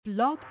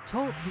Blog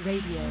Talk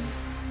Radio.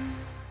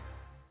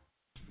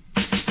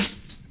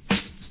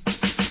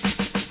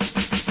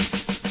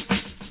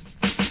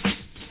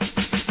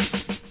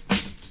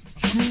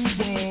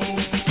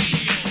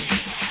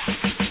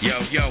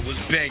 Yo, what's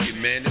bangin',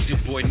 man? It's your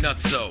boy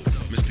Nutso.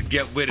 Mr.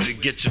 Get With It to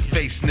get your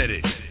face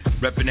knitted.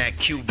 Reppin' that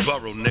Q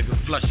Borough,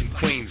 nigga. Flushing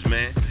Queens,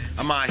 man.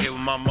 I'm out here with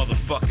my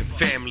motherfucking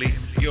family.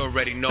 You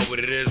already know what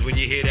it is when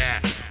you hear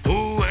that.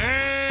 Ooh,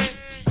 hey,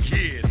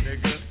 yeah,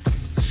 nigga.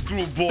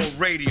 Screwball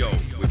Radio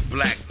with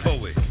Black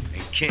Poet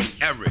and King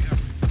Eric.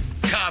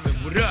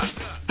 Comment, what up?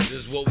 This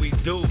is what we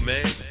do,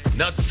 man.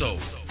 Nutso,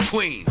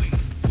 Queens.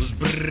 Was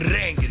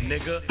brangin',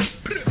 nigga.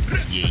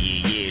 Yeah.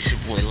 It's your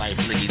boy Life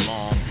Liggy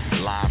Long,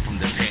 live from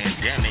the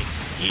pandemic.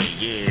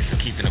 Yeah. So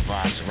keeping the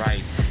vibes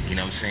right. You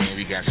know what I'm saying?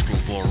 We got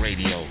Screwball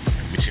Radio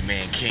with your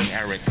man King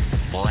Eric,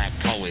 Black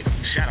Poet.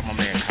 Shout out my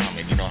man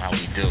Common. You know how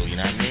we do. You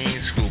know what I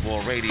mean?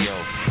 Screwball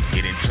Radio.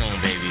 Get in tune,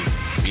 baby.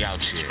 We out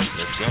here.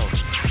 Let's go.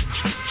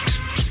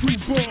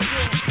 Screwball.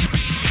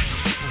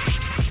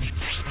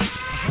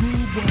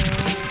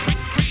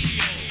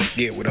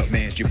 Yeah, what up,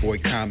 man? It's your boy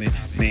Common,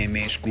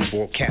 man,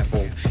 Screwball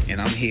Capo,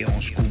 and I'm here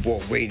on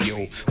Screwball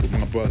Radio with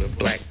my brother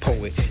Black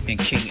Poet and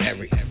King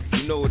Eric.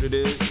 You know what it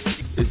is?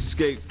 It's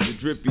Escape, the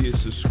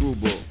drippiest of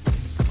Screwball.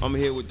 I'm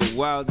here with the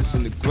wildest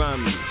and the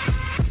grimiest,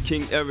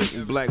 King Eric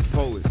and Black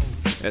Poet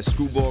at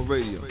Screwball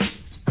Radio.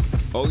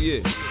 Oh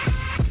yeah,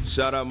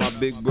 shout out my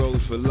big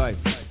bros for life,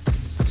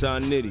 Ty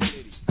Nitty,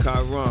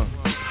 Kyron,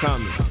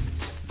 Common,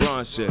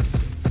 Bronchef,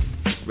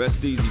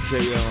 rest easy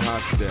KL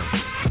Hostel.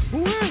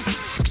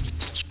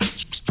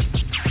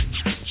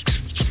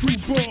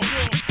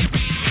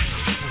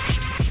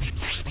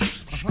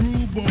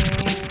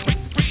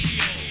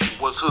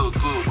 What's hood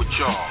good with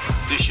y'all?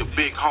 This your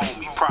big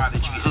homie,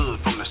 Prodigy Hood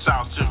from the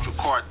South Central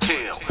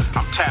Cartel.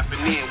 I'm tapping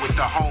in with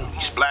the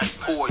homies, Black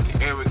Poet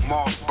and Eric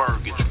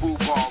Mossberg at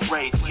Screwball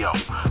Radio.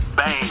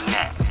 Bang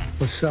that.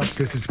 What's up?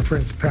 This is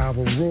Prince Power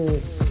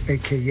Rule,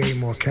 a.k.a.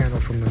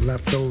 Marcano from The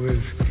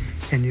Leftovers,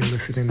 and you're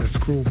listening to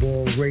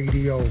Screwball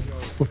Radio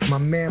with my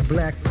man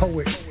Black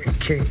Poet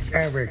and King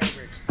Eric.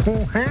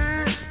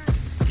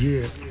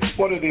 Yeah.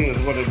 What it is,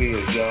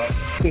 y'all.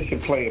 This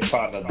your player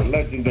partner, the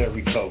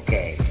legendary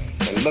Cocaine.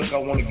 And look, I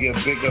want to give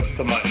big ups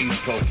to my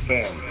East Coast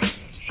family.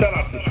 Shout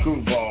out to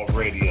Screwball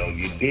Radio,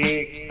 you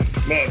dig?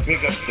 Man, big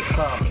ups to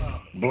Common,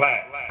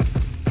 Black,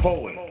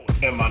 Poet,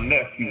 and my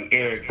nephew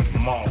Eric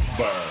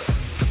Mossberg.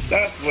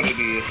 That's what it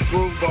is,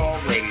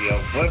 Screwball Radio,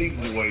 Buddy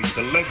Boys,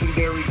 the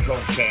legendary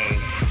Cocaine.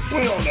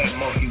 We on that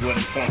Monkey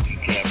Wasn't Funky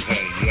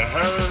campaign, you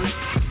heard?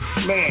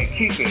 Man,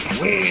 keep it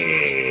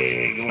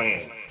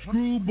wiggling.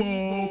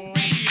 Screwball.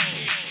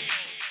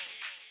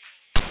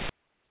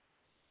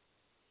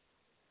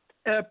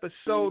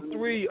 Episode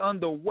 3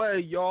 underway,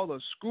 y'all,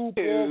 of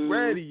Screwball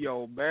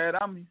Radio, man.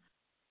 I'm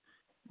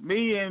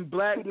me and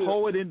Black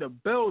Poet in the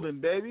building,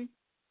 baby.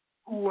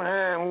 What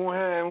up,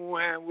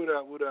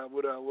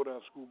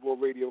 Screwball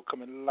Radio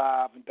coming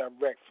live and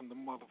direct from the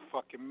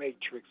motherfucking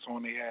Matrix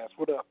on their ass.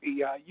 What up,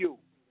 EIU?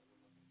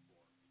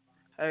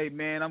 Hey,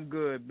 man, I'm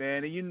good,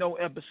 man. And you know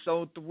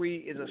episode 3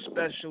 is a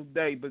special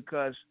day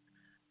because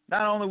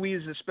not only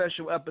is it a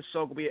special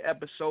episode, it'll be an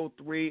episode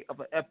 3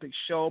 of an epic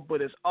show,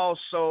 but it's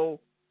also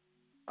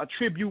a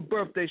tribute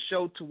birthday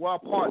show to our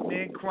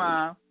partner in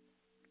crime.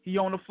 He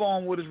on the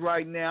phone with us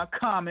right now.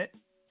 Comment.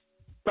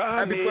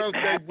 Happy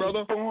birthday,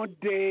 brother. Happy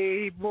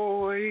birthday,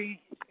 boy.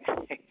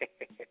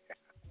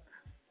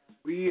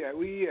 We at?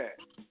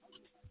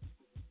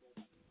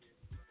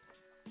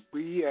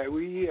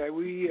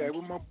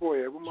 Where my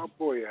boy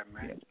at,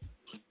 man?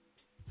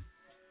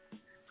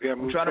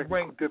 I'm trying to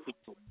bring.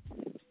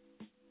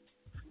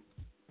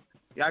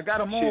 Yeah, I got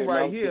him on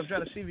right here. I'm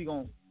trying to see if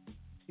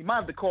he might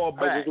have to call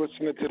back. I was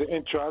just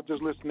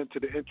listening to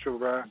the intro,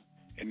 right?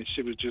 And the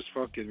shit was just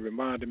fucking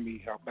reminding me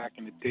how back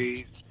in the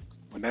days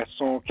when that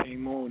song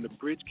came on, the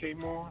bridge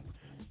came on,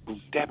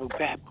 boom, dabble,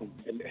 boom,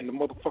 and the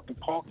motherfucking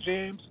park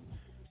jams.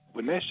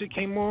 When that shit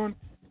came on,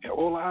 and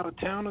all the out of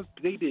towners,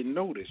 they didn't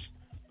notice,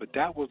 but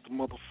that was the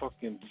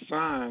motherfucking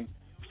sign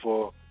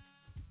for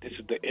this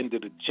is the end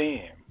of the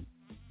jam.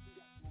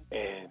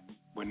 And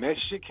when that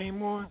shit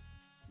came on,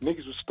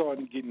 niggas was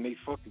starting getting their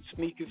fucking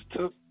sneakers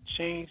took,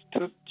 chains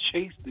took,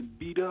 chased, and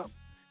beat up.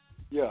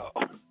 Yo,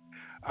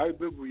 I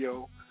remember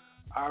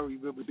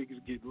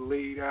niggas getting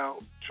laid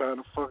out, trying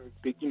to fucking,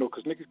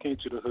 because niggas came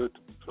to the hood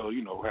to,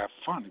 have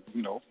fun,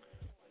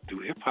 do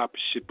hip-hop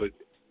and shit, but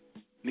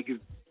niggas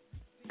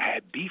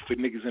had beef with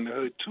niggas in the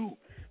hood, too.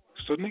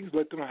 So niggas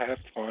let them have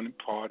fun and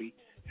party.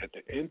 At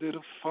the end of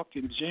the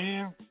fucking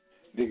jam,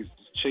 niggas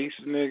just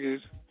chasing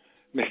niggas,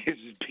 niggas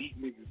just beat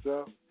niggas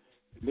up.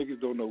 Niggas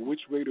don't know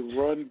which way to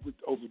run.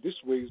 Over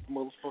this way is the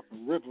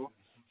motherfucking river,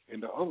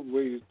 and the other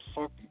way is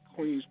fucking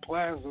Queens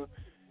Plaza.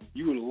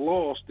 You would have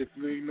lost if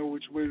you ain't know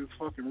which way to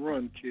fucking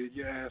run, kid.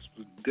 Your ass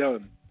was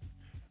done.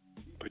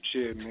 But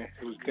yeah, man,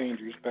 it was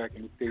dangerous back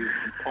in the days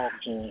in Park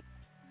Jam.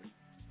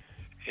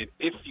 And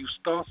if you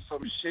start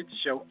some shit,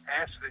 your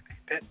ass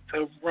that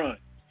to run,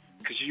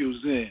 because you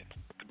was in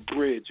the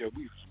bridge, yo.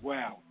 We was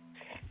wild.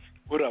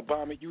 What up,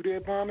 Bomber? You there,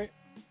 Bomber?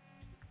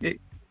 Yeah,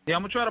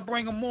 I'm gonna try to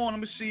bring him on.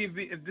 Let me see if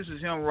this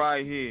is him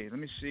right here. Let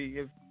me see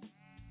if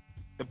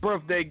the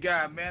birthday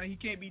guy, man, he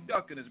can't be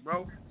ducking us,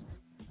 bro.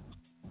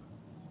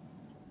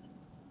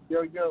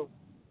 Yo.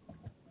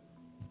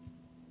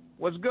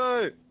 What's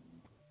good?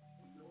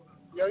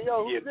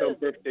 Yo, yeah, no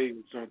birthday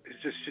was on.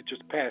 It's just shit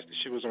just passed. The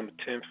shit was on the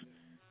 10th.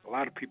 A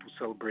lot of people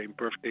celebrating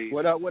birthdays.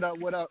 What up? What's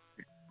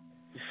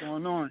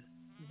going on?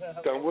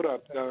 Don, what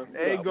up, Don?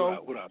 There you go.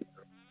 What up?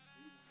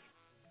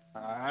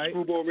 All right.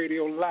 Screwball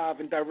Radio live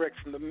and direct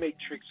from the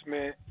Matrix,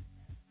 man.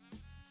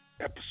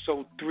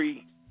 Episode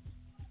 3,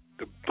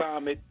 the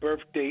Vomit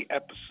birthday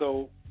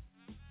episode.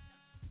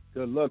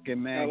 Good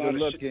looking, man. Good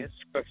looking.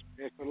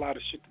 There's a lot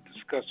of shit to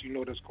discuss. You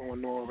know that's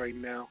going on right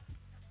now.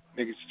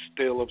 Niggas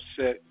still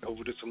upset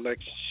over this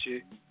election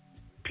shit.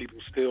 People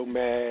still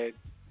mad.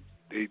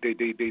 They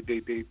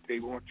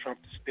want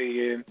Trump to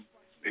stay in.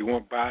 They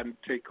want Biden to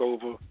take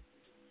over.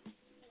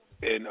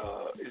 And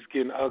it's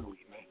getting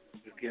ugly, man.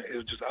 It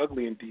was just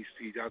ugly in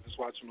D.C. I was just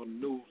watching on the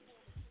news.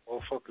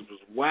 Motherfuckers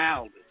was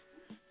wilding,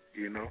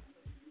 you know.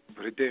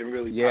 But it didn't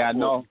really pop I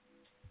know. Up.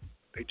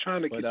 They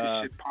trying to get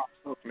this shit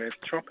popped up, man.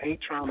 Trump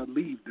ain't trying to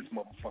leave this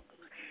motherfucker.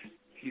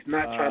 He's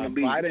not trying to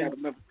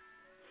leave.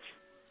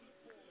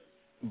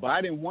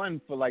 Biden won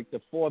for like the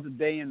 4th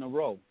day in a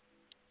row.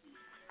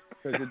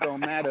 Because it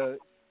don't matter.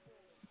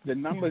 The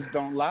numbers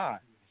don't lie,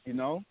 you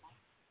know?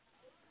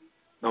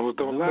 Numbers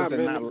don't lie,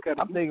 man.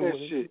 I'm thinking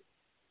that shit.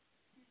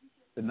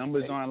 The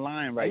numbers aren't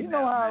lying right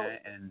now,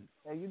 man.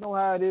 And you know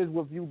how it is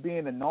with you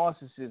being a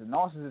narcissist. A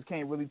narcissist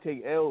can't really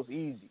take L's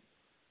easy.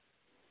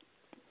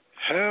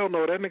 Hell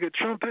no, that nigga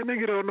Trump, that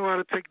nigga don't know how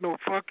to take no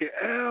fucking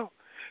L.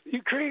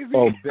 You crazy?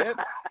 Oh,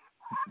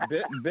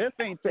 Biff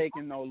ain't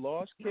taking no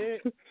loss,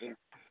 kid.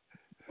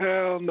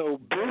 Hell no,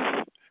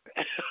 Biff.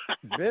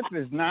 Biff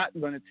is not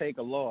going to take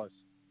a loss.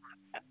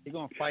 He's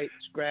going to fight,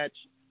 scratch,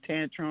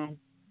 tantrum,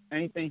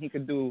 anything he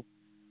could do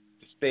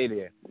to stay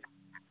there.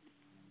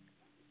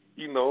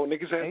 You know,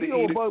 niggas had to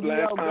eat it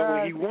last time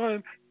when he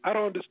won. I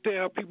don't understand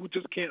how people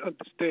just can't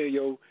understand,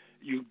 yo.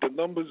 The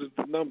numbers is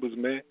the numbers,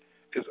 man.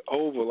 It's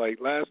over. Like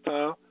last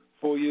time,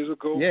 4 years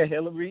ago. Yeah,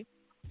 Hillary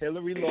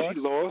lost. She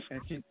lost.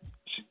 And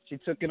she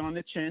took it on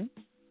the chin.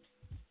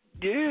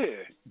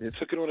 Yeah,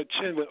 took it on the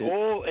chin with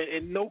all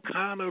and no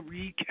kind of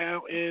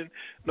recounting,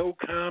 no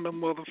kind of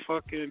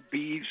motherfucking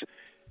beefs,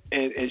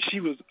 and she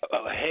was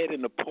ahead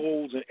in the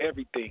polls and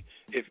everything.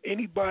 If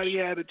anybody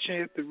had a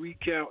chance to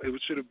recount,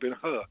 it should have been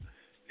her,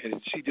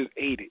 and she just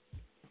ate it.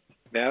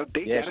 Now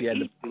they gotta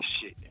eat this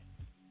shit.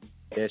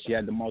 Yeah, she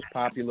had the most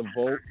popular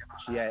vote.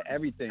 She had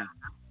everything.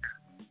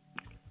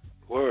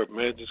 Word,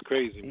 man, just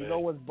crazy, man. You know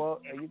what's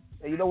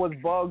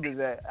bugged is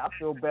that I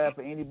feel bad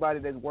for anybody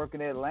that's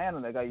working in Atlanta.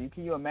 Like,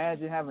 can you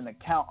imagine having to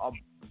count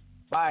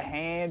by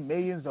hand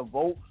millions of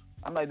votes?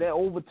 I'm like, that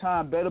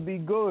overtime better be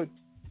good.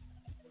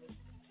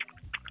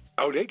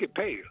 Oh, they get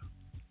paid.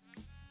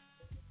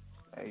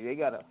 Hey, they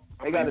gotta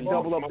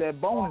double up that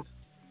bonus.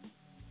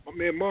 My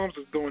man, Moms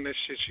was doing that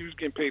shit. She was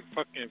getting paid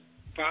fucking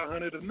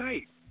 $500 a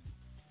night,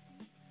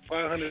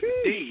 $500 a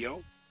day,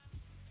 yo.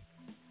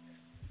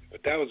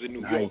 But that was in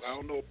New York. I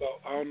don't know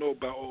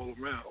about all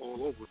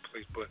over the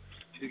place, but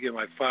she's getting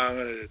like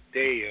 $500 a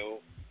day, yo.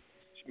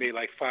 She made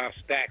like 5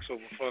 stacks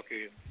over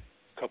fucking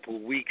a couple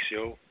of weeks,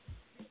 yo.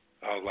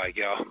 I was like,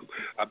 yo,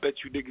 I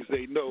bet you niggas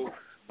they know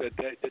that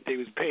they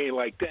was paying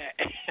like that.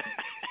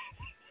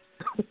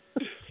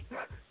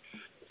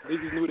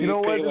 Niggas knew they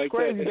was paying like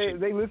crazy? that.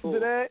 They listen to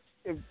that.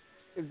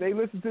 If they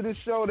listen to this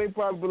show, they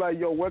probably be like,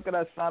 yo, where can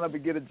I sign up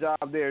and get a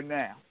job there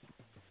now?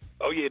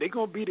 Oh, yeah, they're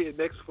going to be there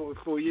next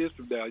 4 years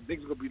from now.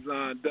 Niggas going to be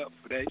lined up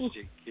for that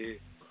shit, kid.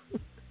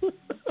 But,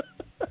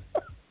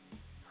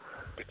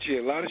 yeah,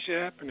 a lot of shit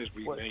happened this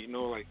week, man. You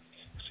know, like,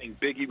 I seen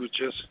Biggie was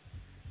just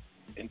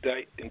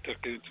indicted and took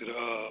it to the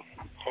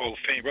Hall of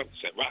Fame.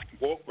 What's that, Rock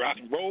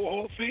and Roll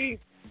Hall of Fame?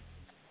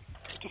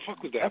 What the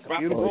fuck was that? That's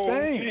Rock and Roll Hall of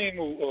Fame?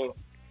 Or,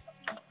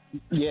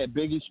 yeah,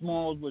 Biggie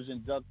Smalls was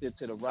inducted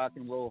to the Rock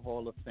and Roll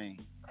Hall of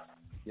Fame.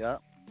 Yeah.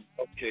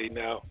 Okay,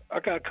 now, I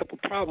got a couple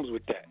problems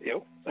with that,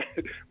 yo.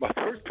 My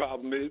first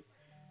problem is,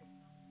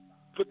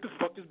 what the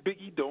fuck is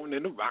Biggie doing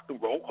in the Rock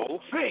and Roll Hall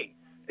of Fame?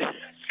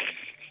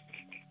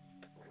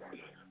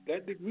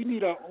 We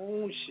need our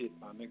own shit,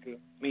 my nigga.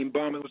 I mean,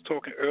 Bauman was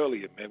talking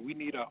earlier, man. We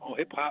need our own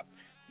hip-hop.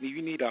 We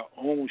need our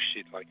own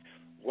shit. Like,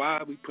 why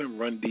are we putting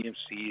Run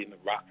DMC in the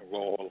Rock and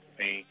Roll Hall of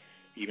Fame,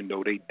 even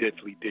though they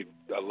definitely did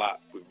a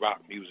lot with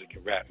rock music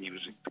and rap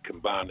music,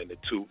 combining the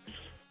two?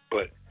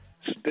 But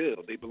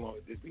still, they belong.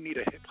 We need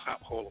a hip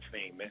hop Hall of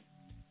Fame, man.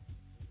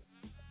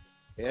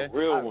 Yeah, a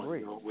real one,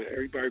 you know, where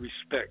everybody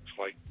respects.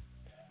 Like,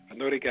 I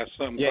know they got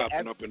something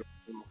popping up in the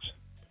rooms.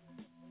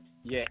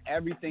 Yeah,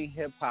 everything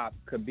hip hop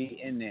could be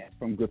in there,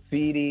 from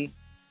graffiti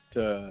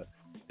to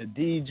the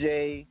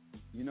DJ.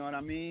 You know what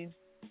I mean?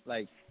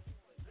 Like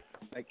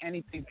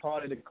anything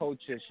part of the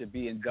culture should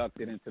be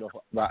inducted into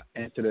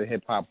the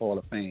hip hop Hall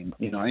of Fame.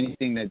 You know,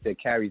 anything that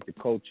carries the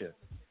culture.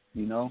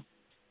 You know.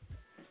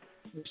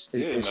 It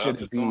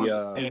shouldn't be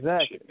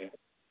exactly.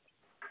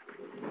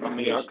 I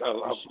mean,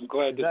 I'm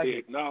glad that they're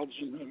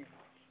acknowledging him.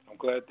 I'm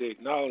glad they're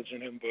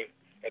acknowledging him, but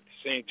at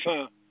the same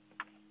time,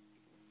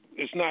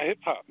 it's not hip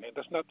hop, man.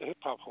 That's not the hip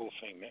hop Hall of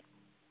Fame, man.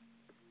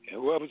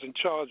 And whoever's in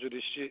charge of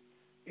this shit,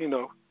 you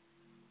know,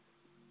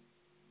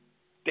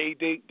 they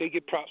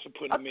get props for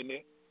putting them in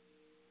there.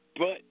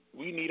 But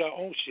we need our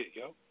own shit,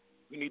 yo.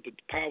 We need the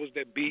powers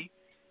that be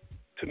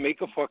to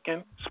make a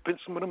fucking spend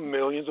some of the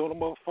millions on a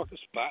motherfucking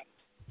spot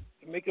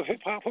and make a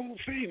hip hop Hall of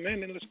Fame,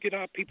 man. And let's get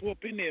our people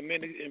up in there,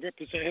 man, and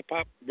represent hip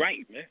hop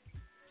right, man.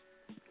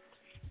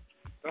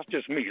 That's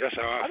just me. That's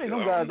how I feel. think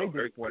those guys, they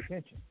did it for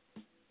attention.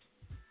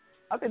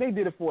 I think they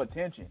did it for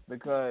attention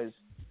because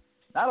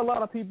not a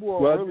lot of people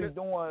are really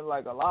doing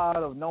like a lot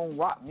of known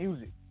rock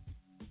music.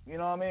 You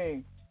know what I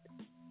mean?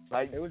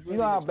 Like, it was you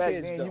really know how back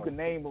kids, then though. you could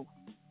name them.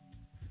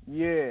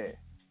 Yeah.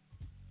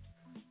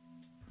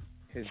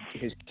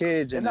 His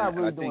kids, and not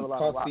really I doing think a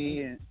lot of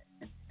Puffy and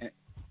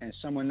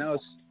someone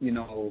else, you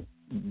know,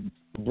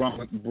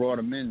 brought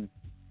him in.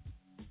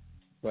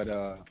 But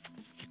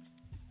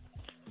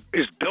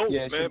it's dope,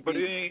 yeah, man. But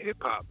it ain't hip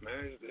hop,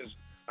 man.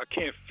 I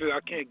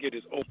can't get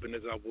as open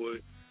as I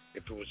would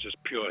if it was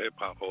just pure hip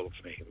hop Hall of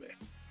Fame, man.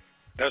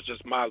 That's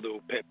just my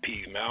little pet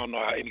peeve, man. I don't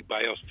know how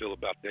anybody else feel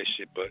about that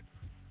shit, but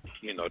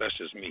you know, that's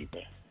just me,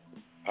 man.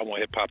 I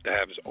want hip hop to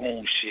have its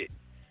own shit.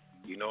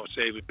 You know what I'm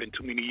saying? It's been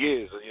too many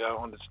years. I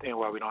don't understand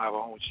why we don't have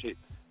our own shit.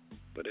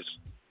 But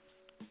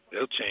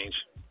it'll change.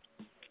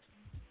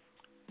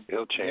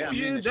 It'll change. Yeah, I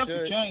mean, it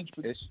definitely change.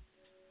 It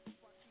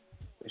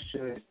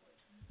should.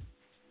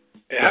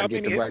 And how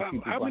many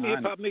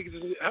hip hop niggas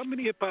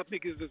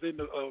is in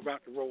the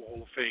Rock and Roll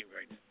Hall of Fame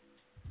right now?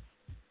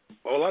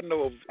 All I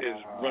know of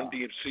is Run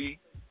DMC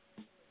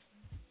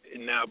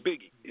and now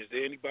Biggie. Is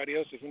there anybody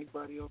else? If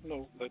anybody else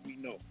knows, let me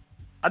know.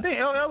 I think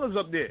LL is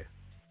up there.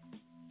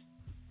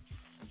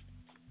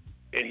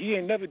 And he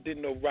ain't never did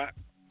no rock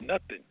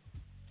nothing.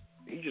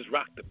 He just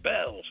rocked the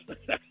bells.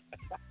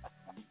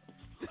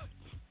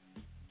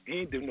 He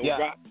ain't do no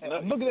rock nothing.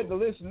 I'm looking at the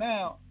list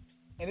now,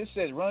 and it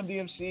says Run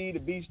DMC, the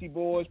Beastie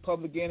Boys,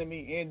 Public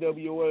Enemy,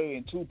 NWA,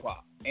 and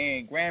Tupac,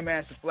 and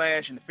Grandmaster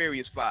Flash and the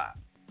Furious Five.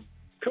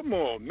 Come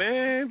on,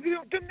 man.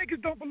 Them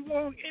niggas don't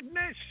belong in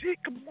that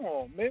shit. Come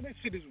on, man. That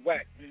shit is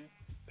whack, man.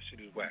 That shit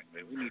is whack,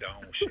 man. We need our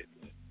own shit,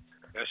 man.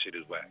 That shit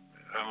is whack,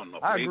 man. I don't know.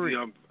 Maybe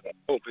I'm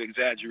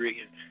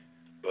over-exaggerating,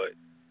 but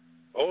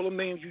all the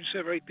names you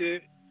said right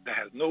there, that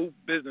has no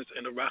business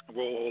in the Rock and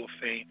Roll Hall of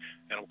Fame,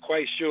 and I'm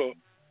quite sure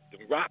the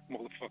rock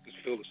motherfuckers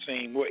feel the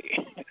same way.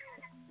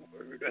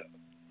 Word up.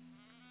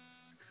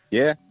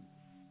 Yeah,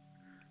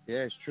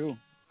 it's true.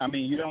 I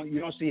mean, you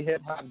don't see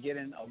hip hop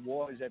getting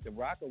awards at the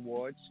Rock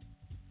Awards.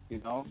 You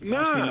know, you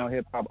don't see no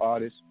hip hop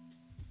artists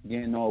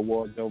getting no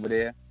awards over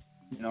there.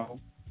 You know,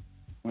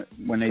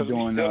 when they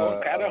doing. We still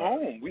don't have a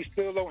home. We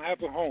still don't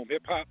have a home.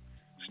 Hip hop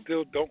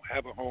still don't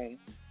have a home.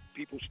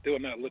 People still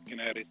not looking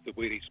at it the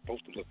way they're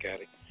supposed to look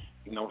at it.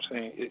 You know what I'm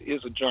saying? It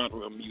is a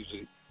genre of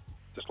music,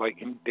 just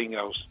like anything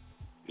else.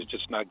 It's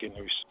just not getting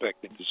the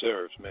respect it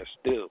deserves, man.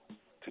 Still,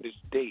 to this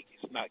day,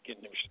 it's not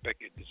getting the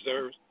respect it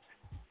deserves.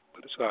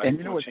 But it's hard. And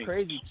you know what's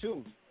crazy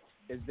too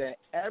is that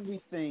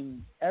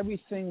everything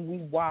we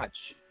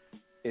watch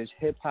is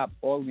hip hop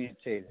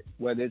orientated.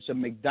 Whether it's a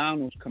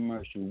McDonald's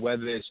commercial,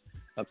 whether it's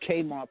a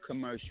Kmart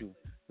commercial.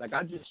 Like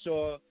I just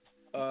saw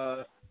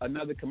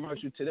another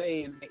commercial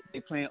today, and they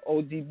playing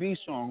ODB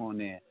song on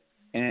there,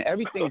 and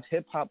everything's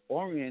hip hop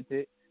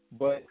oriented,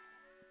 but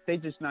they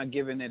just not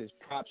giving it its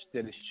props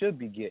that it should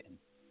be getting.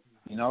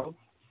 You know?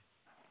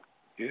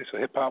 Yeah, it's a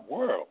hip hop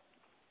world.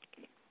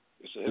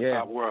 It's a hip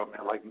hop world,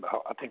 man. Like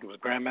I think it was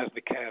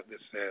Grandmaster Caz that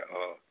said,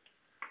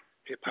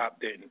 hip hop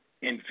didn't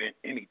invent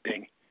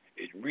anything;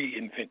 it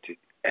reinvented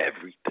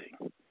everything.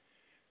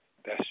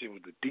 That shit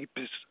was the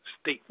deepest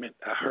statement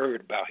I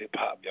heard about hip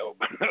hop, yo.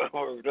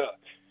 Word up.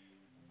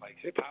 Like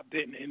hip hop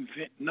didn't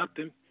invent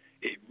nothing;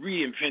 it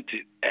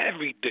reinvented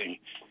everything.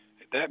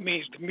 That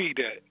means to me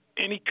that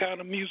any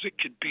kind of music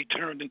could be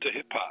turned into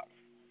hip hop.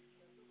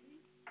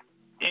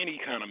 Any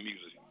kind of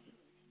music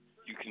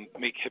you can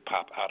make hip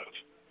hop out of.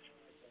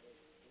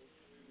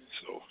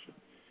 So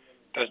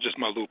that's just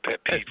my little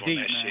pet peeve on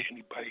that shit.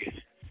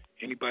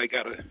 Anybody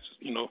got to,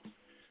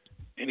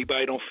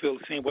 anybody don't feel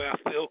the same way I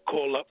feel,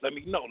 call up, let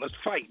me know. Let's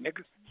fight,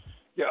 nigga.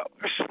 Yo.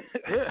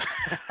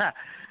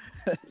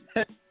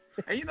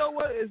 And you know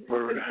what? It's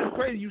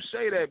crazy you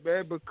say that,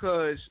 man,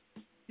 because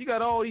you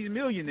got all these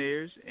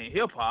millionaires in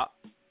hip hop.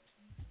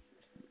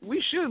 We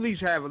should at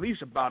least have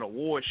about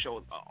award show,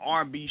 an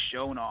R&B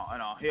show, and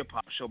a hip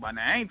hop show by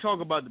now. I ain't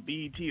talking about the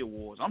BET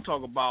Awards. I'm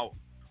talking about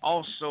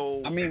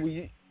also.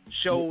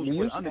 Shows we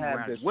with used to have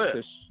underground as well.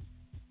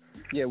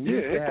 We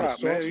used to hip have hop,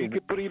 man.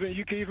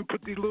 You can even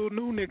put these little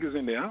new niggas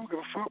in there. I don't give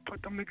a fuck.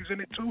 Put them niggas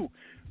in it too.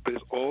 But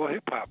it's all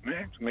hip hop,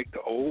 man. To make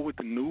the old with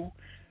the new,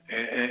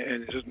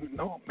 and just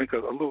make a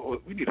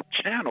little. We need a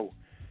channel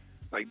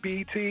like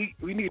BET.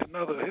 We need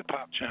another hip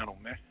hop channel,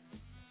 man.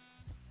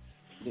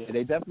 Yeah,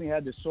 they definitely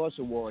had the Source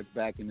Awards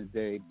back in the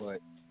day,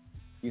 but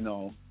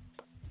that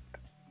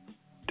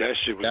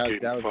shit was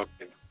getting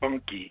fucking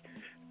funky.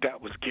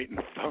 That was getting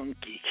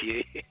funky,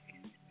 kid.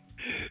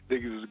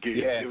 Niggas was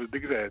getting,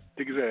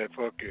 niggas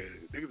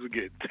were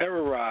getting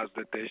terrorized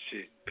at that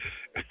shit.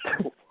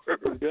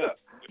 Word up.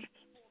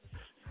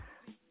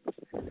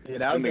 Yeah,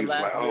 that was the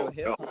last real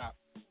hip hop.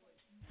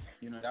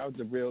 You know, that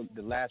was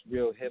the last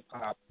real hip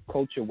hop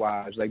culture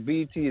wise. Like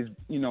BET is,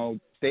 you know,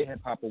 their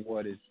hip hop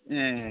award is,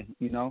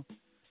 you know.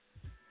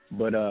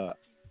 But the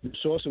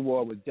Source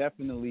Award was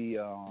definitely,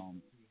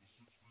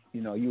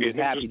 you know, you was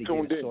happy to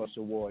get a Source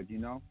Award, you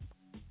know.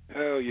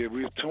 Hell yeah,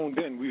 we was tuned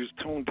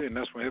in.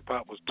 That's when hip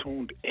hop was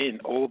tuned in,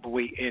 all the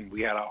way in.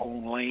 We had our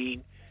own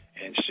lane,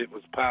 and shit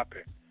was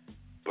popping.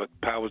 But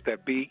powers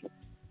that be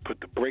put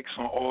the brakes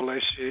on all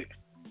that shit.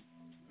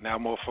 Now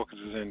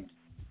motherfuckers is in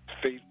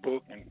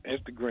Facebook and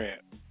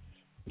Instagram.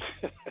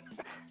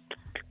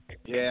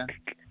 Yeah,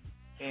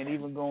 and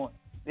even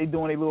they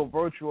doing their little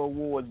virtual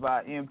awards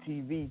by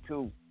MTV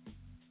too.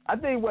 I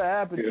think what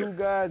happened too,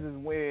 guys, is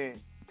when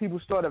people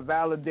started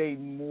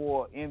validating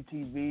more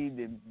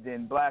MTV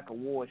than black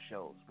award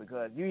shows,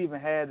 because you even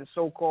had the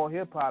so-called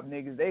hip-hop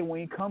niggas, they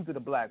wouldn't come to the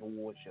black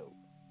award shows.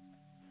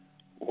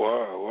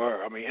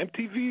 Word. I mean,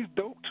 MTV is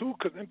dope, too,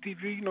 because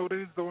MTV, you know,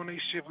 they're doing their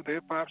shit with the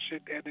hip-hop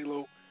shit. They had their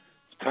little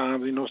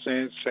times, you know what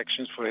I'm saying,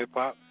 sections for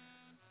hip-hop.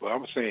 But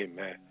I'm saying,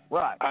 man,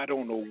 right. I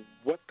don't know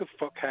what the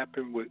fuck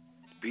happened with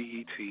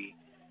BET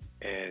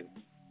and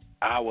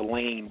our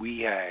lane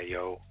we had,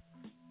 yo.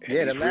 And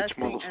yeah, the last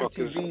thing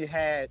MTV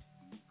had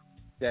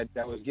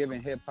that was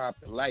giving hip hop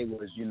the light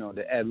was, you know,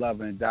 the Ed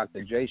Lover and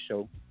Dr. J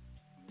show.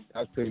 That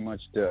was pretty much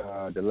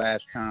the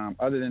last time.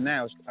 Other than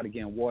that, it started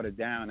getting watered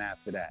down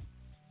after that.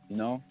 You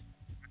know?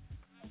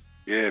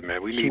 Yeah,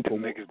 man, we need them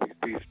niggas,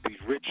 these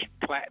rich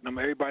platinum,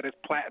 everybody that's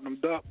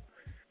platinumed up,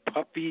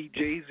 Puffy,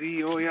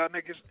 Jay-Z, all y'all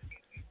niggas.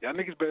 Y'all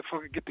niggas better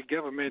fucking get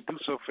together, man. Do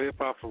something for hip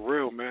hop for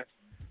real, man.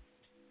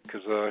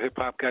 Because hip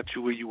hop got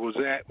you where you was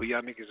at, where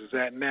y'all niggas is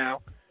at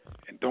now.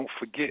 And don't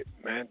forget,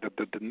 man, the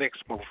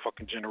next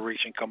motherfucking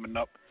generation coming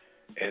up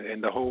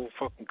and the whole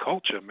fucking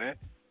culture, man.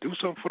 Do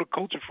something for the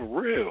culture for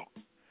real.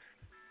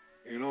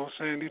 You know what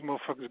I'm saying? These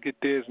motherfuckers get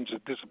theirs and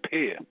just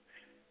disappear.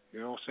 You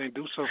know what I'm saying?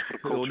 Do something for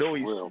the culture for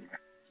real, man.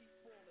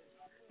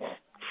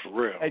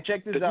 For real. Hey,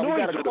 check this out. We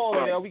got a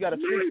caller there. We got a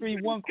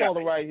 631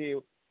 caller right here.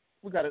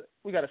 We got a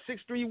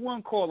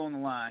 631 call on the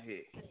line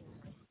here.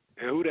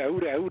 Yeah, who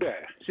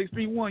that?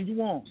 631,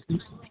 you on?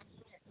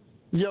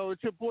 Yo,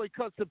 it's your boy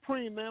Cut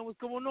Supreme, man. What's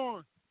going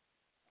on?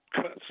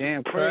 Cut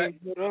Supreme.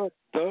 What up,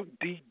 Doug?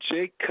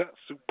 DJ Cut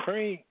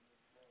Supreme.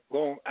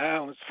 Long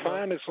Island's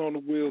finest on the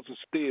wheels of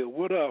steel.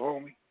 What up,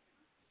 homie?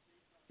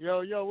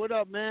 Yo, what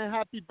up, man?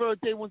 Happy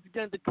birthday once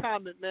again to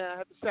Comet, man. I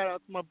have to shout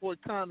out to my boy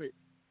Comet.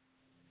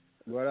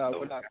 What up?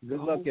 Good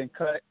looking,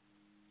 Cut.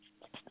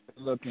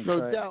 Good looking,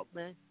 no Cut. No doubt,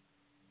 man.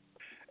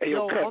 Hey,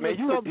 yo, Cut, man,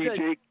 you a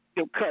DJ.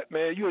 Yo, Cut,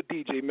 man, you a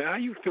DJ, man. How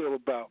you feel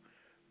about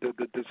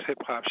this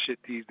hip-hop shit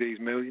these days,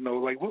 man? You know,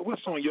 like,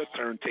 what's on your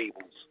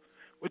turntables?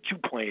 What you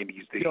playing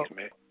these days,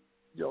 man?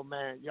 Yo,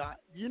 man,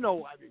 you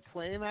know I be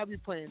playing. I be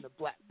playing the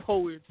Black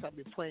Poets. I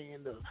be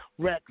playing the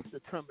Rex, the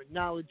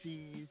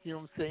terminologies, you know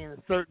what I'm saying, the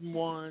certain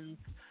ones,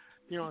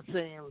 you know what I'm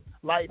saying,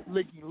 Life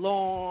Licky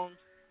Long,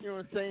 you know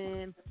what I'm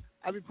saying.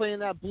 I be playing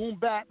that boom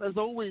bap as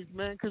always,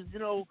 man, because, you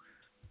know,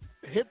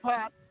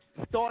 hip-hop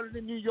started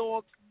in New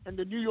York, and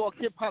the New York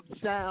hip-hop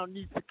sound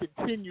needs to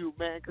continue,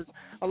 man, because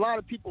a lot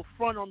of people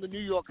front on the New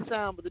York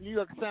sound, but the New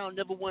York sound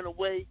never went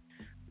away.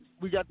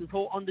 We got this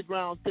whole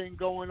underground thing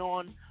going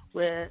on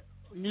where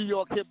New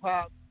York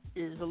hip-hop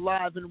is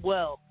alive and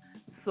well.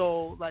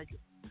 So, like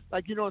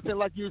you know what I'm saying,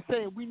 like you were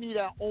saying, we need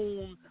our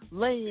own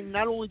lane.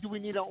 Not only do we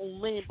need our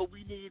own lane, but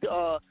we need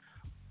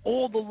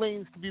all the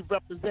lanes to be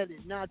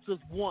represented, not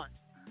just one.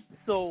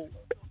 So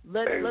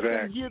let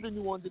them hear the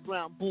new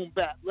underground boom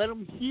bap. Let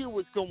them hear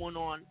what's going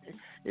on.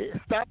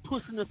 Stop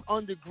pushing us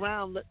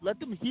underground. Let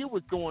them hear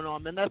what's going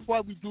on, man. That's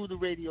why we do the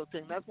radio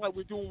thing. That's why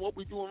we're doing what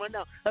we're doing right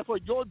now. That's why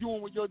you're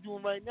doing what you're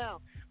doing right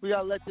now. We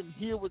got to let them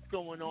hear what's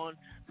going on.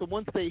 So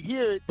once they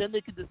hear it, then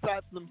they can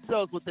decide for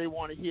themselves what they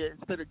want to hear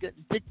instead of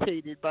getting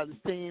dictated by the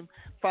same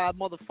 5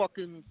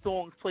 motherfucking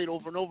songs played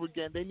over and over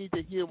again. They need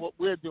to hear what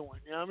we're doing.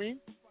 You know what I mean?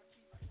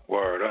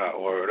 Word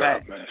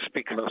up, man.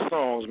 Speaking of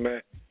songs,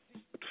 man,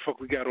 what the fuck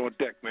we got on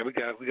deck, man? We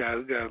got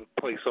to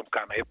play some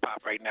kind of hip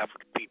hop right now for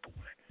the people.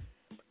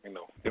 You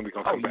know, then we're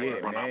gonna come back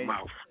and run our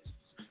mouth.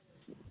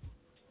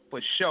 For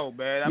sure,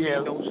 man. I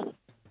mean,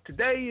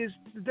 today is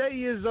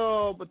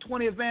the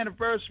 20th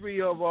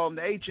anniversary of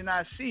the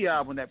H&IC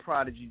album that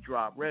Prodigy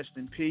dropped. Rest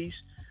in peace.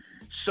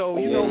 So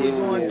you know we're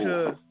going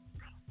to.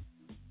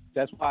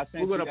 That's why I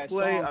sent you that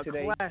play song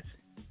today. Classic.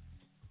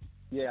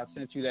 Yeah, I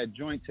sent you that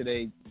joint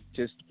today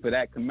just for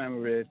that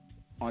commemorative.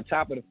 On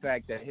top of the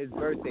fact that his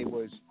birthday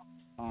was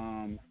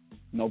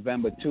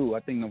November 2.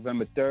 I think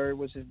November 3rd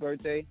was his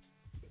birthday.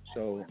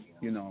 So,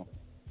 you know.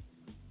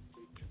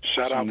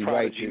 Shout out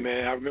Prodigy,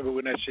 man. I remember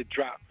when that shit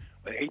dropped.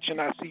 When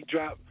H&IC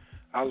dropped,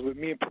 I was with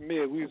me and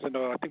Premier. We was in,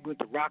 I think we went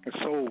to Rock and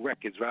Soul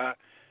Records, right?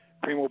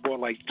 Primo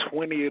bought like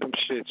 20 of them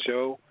shits,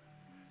 yo.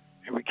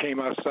 And we came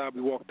outside,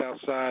 we walked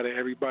outside, and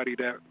everybody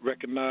that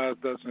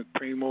recognized us and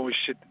Primo and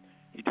shit,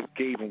 he just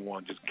gave him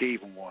one.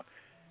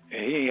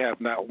 And he ain't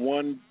have not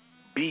one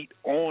beat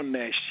on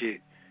that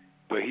shit,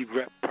 but he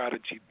rep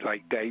Prodigy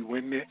like that. He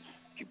went there,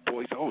 he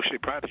boys, oh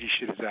shit, Prodigy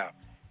shit is out.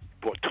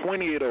 Bought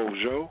 20 of those,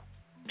 yo.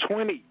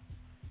 20.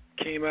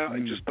 Came out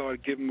and just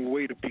started giving them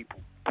away to people.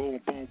 Boom,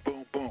 boom,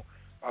 boom, boom.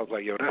 I was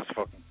like, yo, that's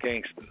fucking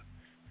gangster.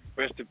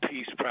 Rest in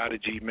peace,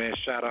 Prodigy, man.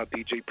 Shout out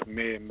DJ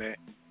Premier, man.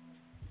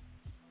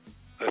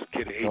 Let's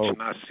get it,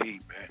 HNIC,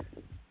 man.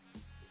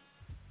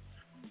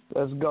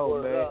 Let's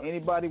go, man.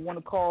 Anybody want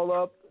to call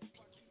up?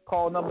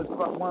 Call number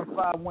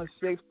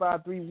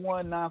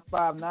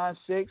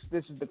 1516-531-9596.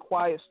 This is the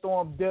Quiet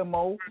Storm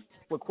demo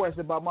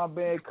requested by my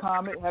man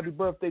Comet. Happy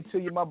birthday to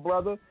you, my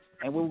brother.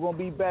 And we're going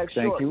to be back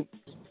shortly. Thank you.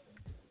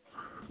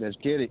 Let's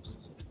get it.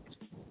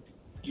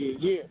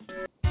 Yeah.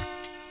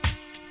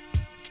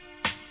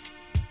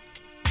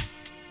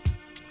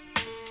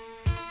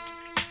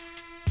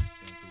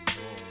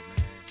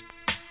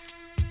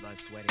 Blood,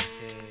 sweat, and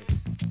tears.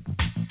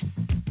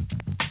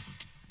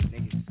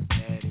 Niggas is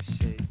mad as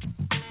shit.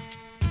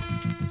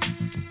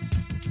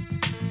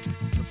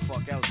 What the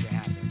fuck else could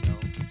happen, yo? I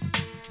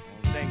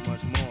don't think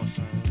much more,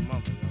 son.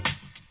 Mother, yo.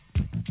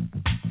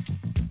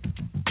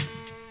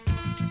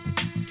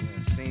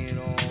 Yeah, seeing it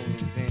all,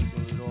 been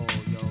through it all,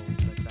 yo.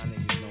 Let y'all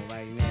niggas know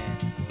right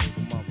now.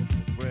 The mother,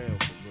 for real,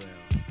 for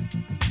real.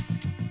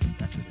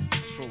 That's the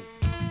truth.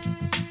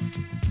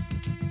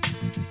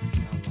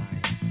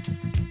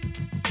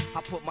 I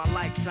put my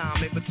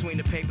lifetime in between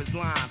the paper's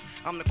lines.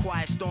 I'm the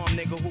Quiet Storm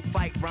nigga who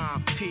fight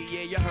rhyme.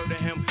 Yeah, you heard of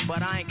him,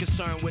 but I ain't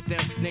concerned with them.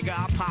 Nigga,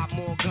 I pop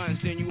more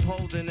guns than you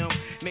holding them.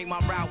 Make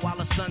my route while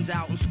the sun's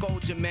out and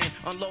scold your men.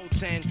 Unload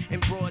 10 in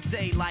broad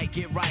daylight,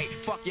 get right.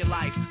 Fuck your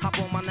life. Hop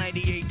on my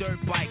 98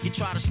 dirt bike. You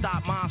try to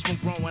stop mines from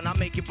growing. I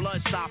make your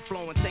blood stop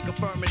flowing. Take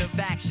affirmative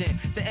action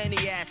to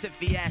any ass if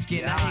he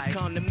asking. Now here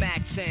come the Mac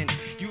 10.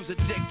 Use a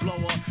dick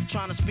blower.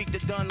 Trying to speak the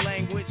done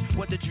language.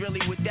 What the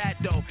drilly with that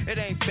though? It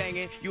ain't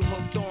banging. You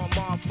hooked on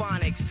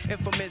Marphonics.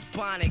 Infamous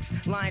Bonics.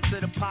 Lying to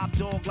the pop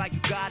dog like you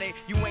got it.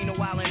 You ain't no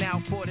wildin'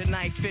 out for the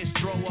night. Fist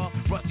thrower.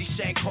 Rusty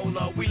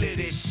Shankola. We live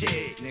this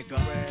shit, nigga.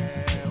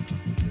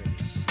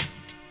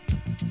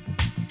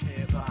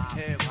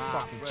 Hip-hop,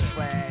 fucking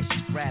trash,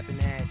 rapping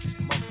ass.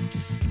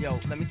 Yo,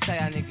 let me tell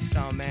y'all niggas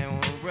something, man.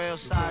 On the real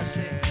side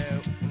shit.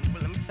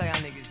 Let me tell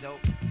y'all niggas, yo,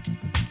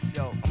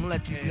 I'm gonna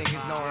let these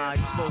niggas know how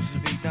it's supposed to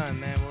be done,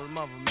 man. Well,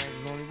 mother, man,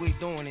 it's only we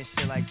doing this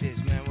shit like this,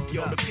 man.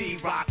 Yo, the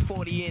P-Rock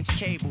 40-inch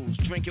cables,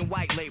 drinking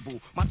white label.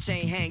 My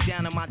chain hang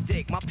down on my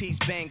dick, my piece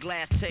bang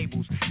glass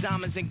tables.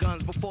 Diamonds and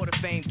guns before the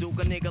fame, Duke.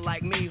 A nigga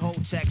like me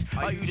hold checks.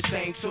 Are you the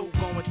same too?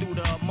 Going through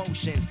the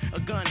emotions, a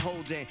gun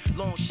holding,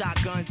 long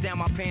shotguns down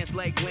my pants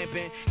leg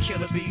limping.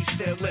 Killer B, you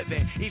still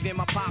living. Even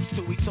my pops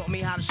too, he taught me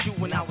how to shoot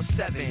when I was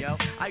 7. Yo,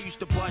 I used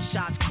to bust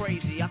shots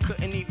crazy. I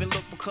couldn't even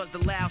look because the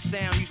loud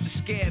sound used to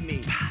scare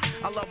me.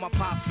 I love my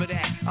pops for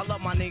that. I love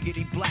my nigga,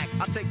 he black.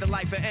 I take the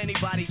life of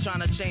anybody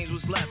trying to change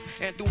what's left.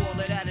 And through all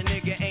of that, a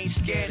nigga ain't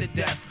scared to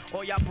death.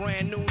 All y'all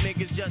brand new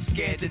niggas just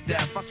scared to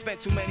death. I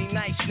spent too many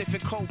nights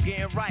sniffing coke,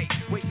 getting right,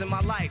 wasting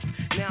my life.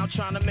 Now I'm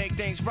trying to make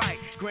things right.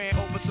 Grant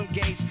over some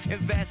gates,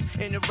 invest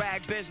in the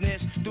rag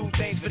business, do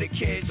things for the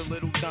kids, the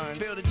little done.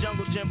 Build a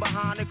jungle gym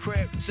behind the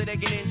crib so they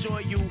can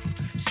enjoy youth.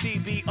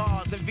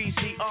 CBRs and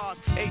VCRs,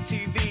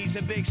 ATVs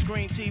and big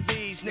screen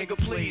TVs, nigga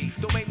please.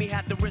 Don't make me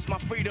have to risk my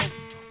freedom.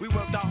 We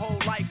worked our whole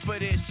life for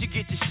this. You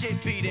get your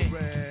shit beaten.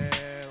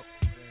 Real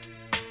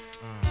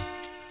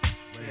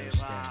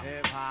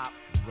hip-hop.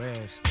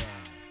 Real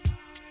style.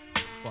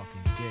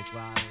 Fucking dick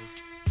riders.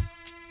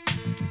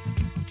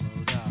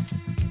 Hold up.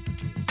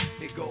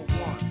 It go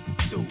 1,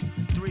 2,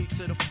 3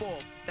 to the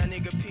 4th. That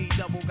nigga P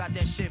double got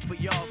that shit for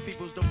y'all.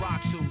 People's the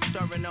rock suit.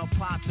 Stirring up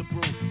pots of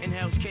brew. In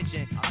Hell's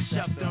Kitchen, I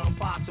chef the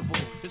impossible.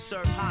 To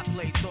serve hot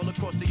plates all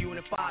across the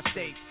unified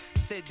states.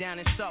 Sit down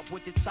and sup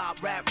with the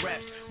top rap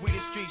reps. We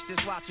the streets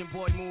just watching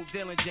boy move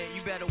diligent.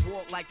 You better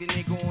walk like the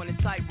nigga on the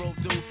tightrope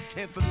do.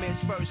 Infamous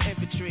 1st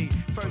Infantry,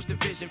 1st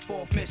Division,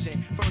 4th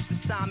Mission. First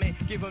assignment,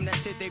 give them that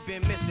shit they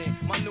been missing.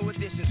 My new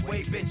additions,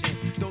 way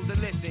bitchin'. Those that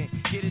listen,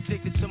 get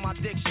addicted to my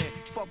diction.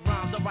 Fuck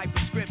rhymes, I write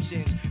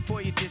prescriptions.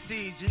 For your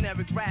disease,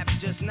 generic raps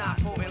just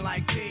not moving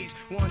like these.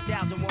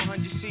 1,100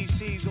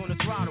 cc's on the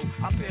throttle.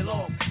 I peel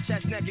off,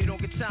 chest naked on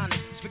katana.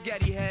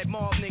 Spaghetti head,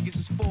 mob niggas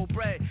is full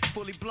bred.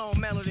 Fully blown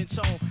melanin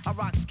tone. I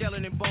rock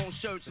skeleton bone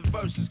shirts and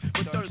verses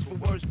with thirst for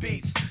worse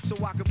beats. So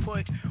I can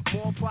put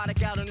more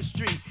product out on the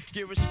street.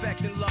 Get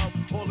respect and love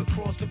all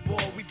across the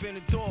board. We've been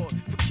adored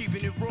for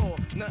keeping it raw.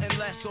 Nothing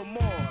less or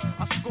more.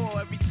 I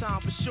score every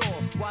time for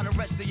sure. While the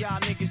rest of y'all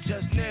niggas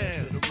just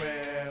nil. To the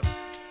real.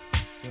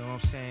 You know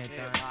what I'm saying?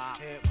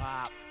 Hip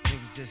hop.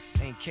 Niggas just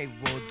ain't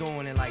capable of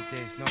doing it like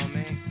this. Know what I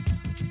mean?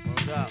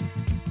 Hold up.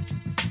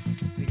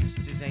 Niggas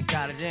just ain't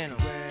got it in them.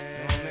 You know what I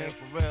mean?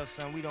 For real,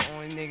 son. We the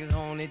only niggas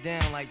holding it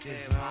down like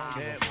this.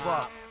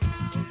 Fuck.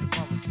 Those your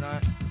mother,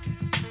 son.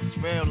 It's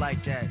real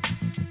like that.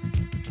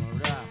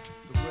 Hold up.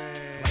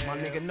 Like my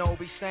nigga No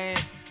be saying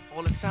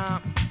all the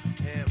time.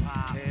 Hip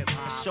hop.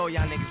 I'm sure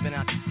y'all niggas been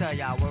out to tell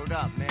y'all. Word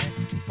up,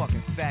 man.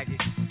 Fucking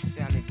faggots. See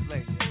y'all niggas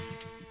later.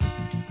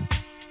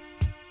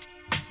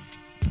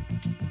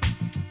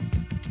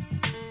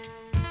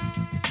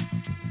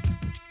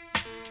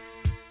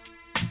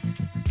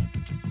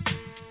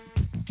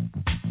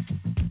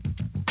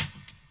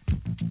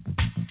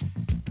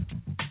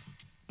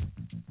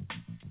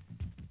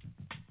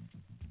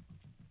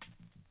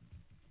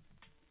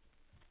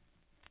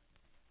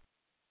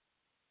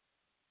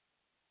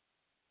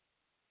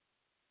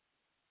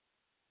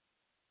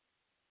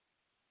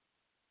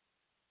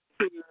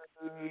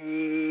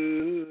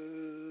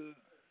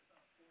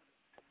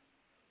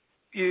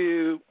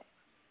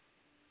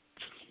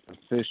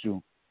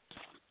 official.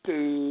 Yeah,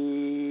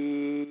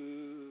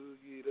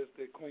 that's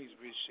that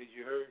Queensbridge shit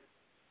you heard.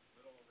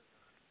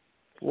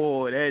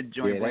 Boy, that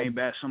joint Yeah, bring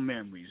back some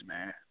memories,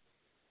 man.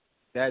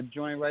 That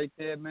joint right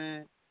there,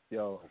 man.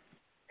 Yo.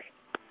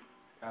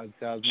 That was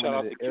Shout one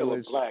out of the to Killer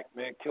illest. Black,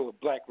 man. Killer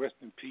Black, rest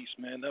in peace,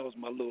 man. That was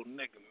my little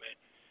nigga, man.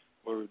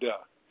 Word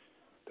up.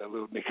 That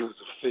little nigga was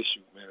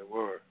official, man.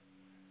 Word.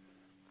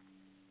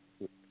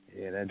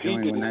 Yeah, that He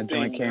joint, did when his that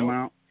joint thing, came yo.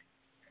 out.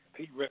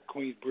 He rep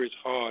Queensbridge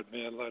hard,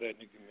 man. I love that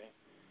nigga, man.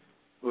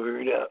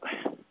 Word up.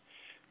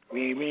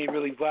 We ain't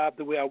really vibed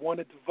the way I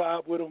wanted to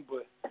vibe with him,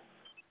 but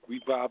we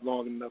vibed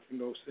long enough, you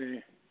know what I'm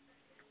saying?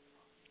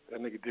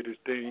 That nigga did his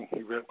thing.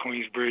 He rep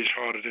Queensbridge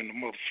harder than the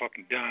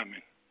motherfucking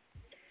diamond.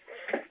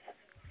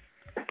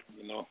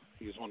 You know,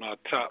 he was one of our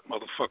top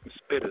motherfucking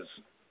spitters.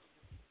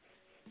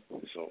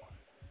 So,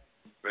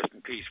 rest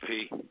in peace,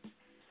 P.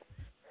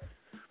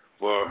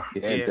 Word.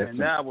 Yeah, Yeah, and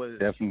that was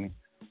definitely.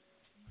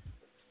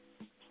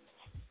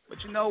 But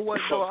you know what,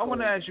 though? I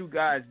want to ask you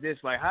guys this: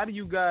 like, how do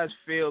you guys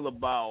feel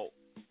about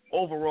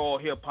overall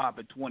hip hop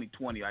in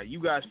 2020? Like, you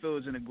guys feel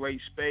it's in a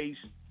great space,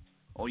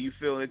 or you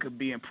feel it could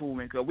be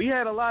improvement? Because we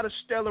had a lot of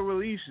stellar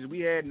releases. We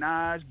had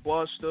Nas,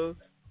 Busta,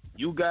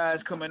 you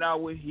guys coming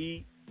out with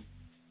heat.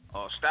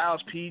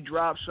 Styles P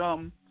dropped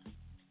something.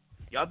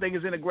 Y'all think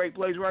it's in a great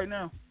place right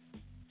now?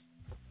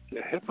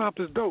 Yeah, hip hop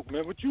is dope,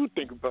 man. What you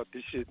think about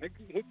this shit, nigga?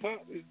 Hip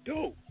hop is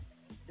dope.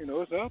 You know,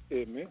 it's out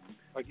there, man.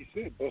 Like you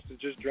said, Busta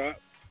just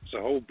dropped. It's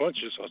a whole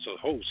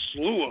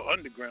slew of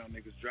underground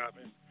niggas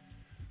dropping.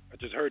 I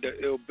just heard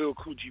that Ill Bill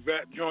Coogee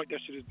rap joint. That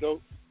shit is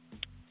dope.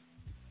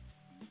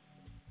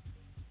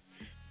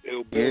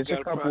 Ill Bill Yeah, it's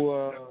got a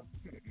couple.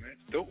 man,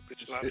 it's dope.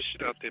 It's a lot of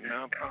shit out there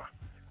now.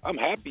 I'm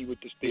happy with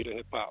the state of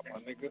hip hop, my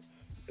nigga.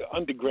 The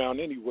underground,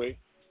 anyway.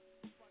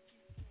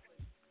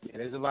 Yeah,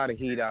 there's a lot of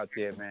heat out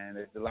there, man.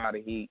 There's a lot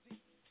of heat.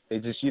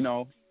 It just, you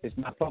know, it's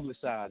not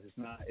publicized.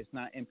 It's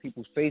not in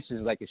people's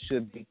faces like it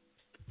should be,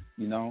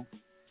 you know.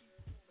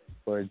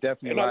 But it's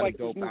definitely And a I lot like of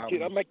dope this new albums.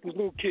 kid. I like this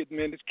little kid,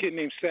 man. This kid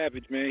named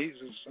Savage, man.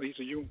 He's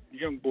a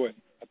young boy.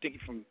 I think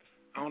he's from,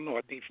 I don't know.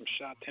 I think he's from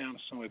Chi-Town or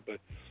somewhere. But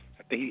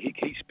I think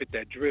he spit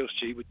that drill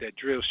shit. With that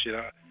drill shit,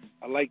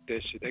 I like that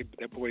shit.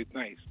 That boy's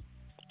nice.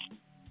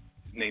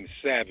 His name's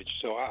Savage.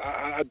 So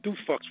I do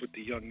fucks with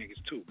the young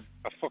niggas too.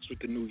 I fucks with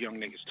the new young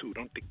niggas too.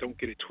 Don't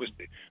get it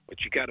twisted.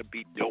 But you gotta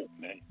be dope,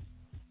 man.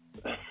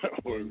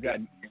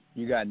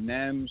 You got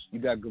Nems. You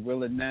got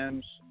Gorilla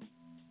Nems.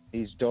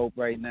 He's dope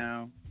right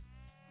now.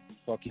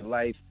 Fucking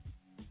Life.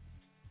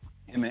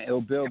 Him and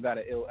Ill Bill got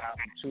an ill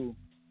album too.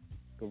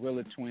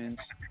 Gorilla Twins.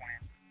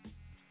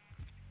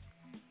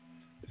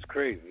 It's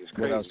crazy. It's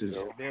crazy.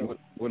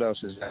 What else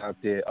is out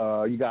there?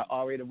 You got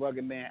R.A. the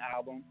Rugged Man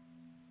album.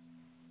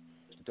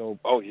 It's dope.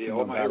 Oh yeah, You All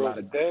know, My got a Heroes lot Are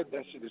of- Dead.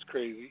 That shit is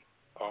crazy.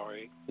 All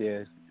right.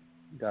 Yeah,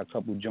 got a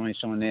couple joints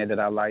on there that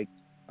I like.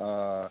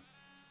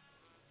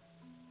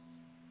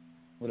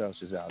 What else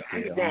is out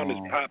there? Underground is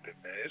popping,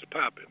 man. It's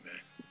popping,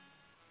 man.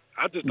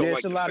 I just don't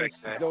like the fact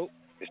that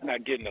it's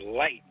not getting the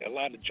light. A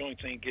lot of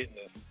joints ain't getting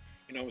the,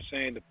 you know what I'm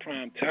saying, the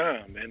prime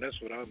time, man. That's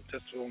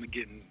only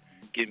getting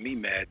me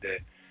mad that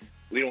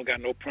we don't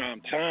got no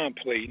prime time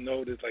play. You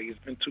know, it's like it's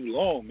been too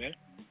long, man.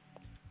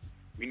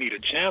 We need a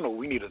channel.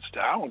 We need I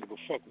don't give a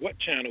fuck what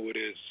channel it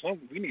is.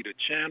 We need a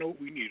channel.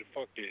 We need a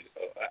fucking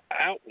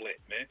outlet,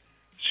 man.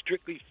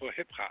 Strictly for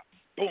hip hop.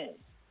 Boom.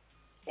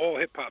 All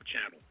hip hop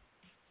channel.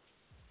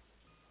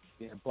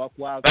 Yeah, Buck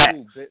Wild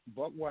too.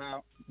 Buck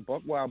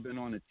Wild been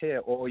on the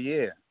tear all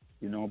year.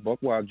 You know, Buck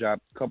Wild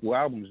dropped a couple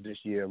albums this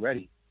year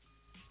already.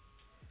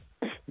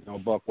 You know,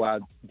 Buck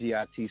Wild,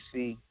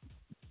 DITC.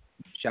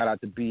 Shout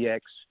out to BX.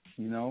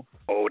 You know.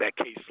 Oh, that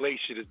K Slay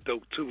shit is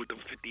dope too with the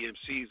 50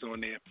 MCs on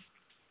there.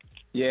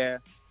 Yeah,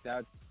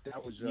 that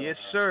was. Yes,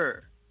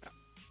 sir.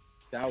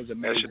 That was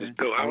amazing. That shit is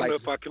dope. I don't know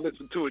if I can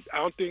listen to it. I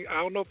don't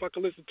know if I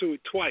can listen to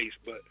it twice,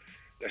 but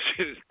that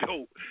shit is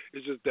dope.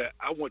 It's just that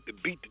I want the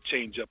beat to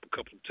change up a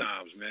couple of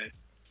times, man.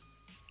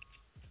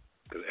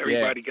 Because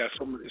everybody got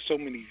so much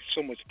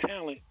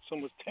talent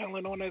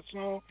on that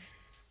song.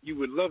 You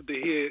would love to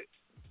hear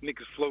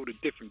niggas flow to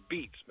different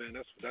beats, man.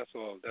 That's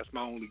all. That's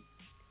my only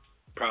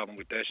problem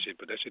with that shit.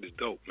 But that shit is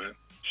dope, man.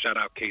 Shout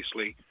out K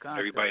Slay.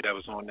 Everybody that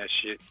was on that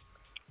shit.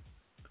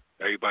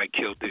 Everybody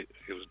killed it.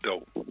 It was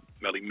dope.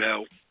 Melly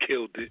Mel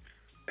killed it.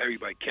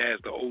 Everybody,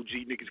 Kaz, the OG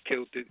niggas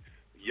killed it.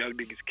 The young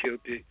niggas killed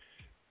it.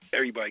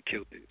 Everybody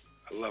killed it.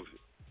 I love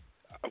it.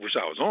 I wish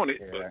I was on it,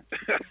 but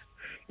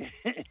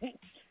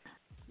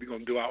we're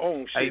gonna do our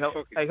own shit. Hey,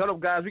 hold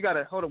up, guys. We got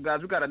a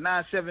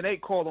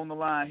 978 call on the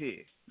line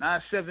here.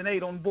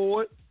 978 on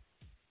board.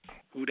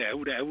 Who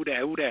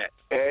that?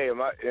 Hey,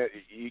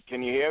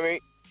 can you hear me?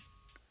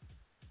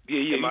 Yeah,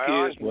 you can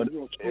hear us. You're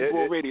on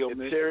Screwball Radio,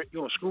 man.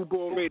 You're on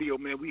Screwball Radio,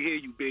 man. We hear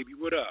you, baby.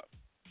 What up?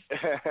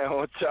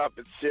 What's up?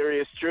 It's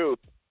Serious Truth.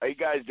 How you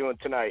guys doing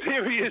tonight?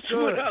 Serious?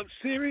 What up,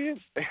 Serious?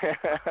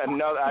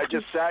 No, I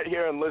just sat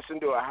here and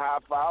listened to a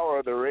half hour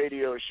of the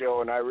radio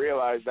show, and I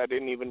realized I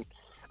didn't even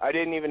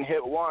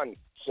hit one.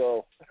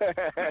 So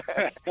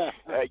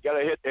I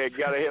gotta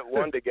hit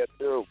one to get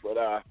through. But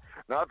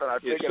Nothing. I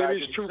Yeah, figured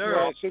Serious Truth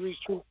Man. Serious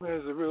Truth Man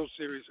is a real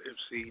serious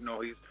MC. You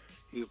know,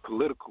 he's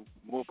political,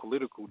 more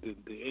political than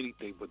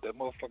anything. But that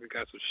motherfucker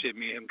got some shit.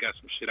 Me and him got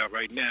some shit out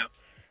right now.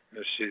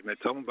 That shit, man.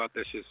 Tell him about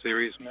that shit,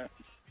 Serious, man.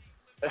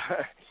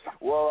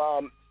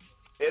 Well,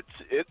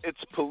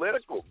 it's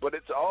political, but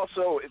it's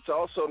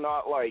also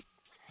not like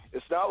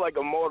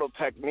Immortal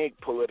Technique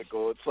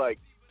political. It's like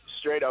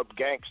straight up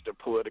gangster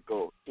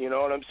political. You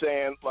know what I'm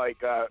saying?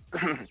 Like,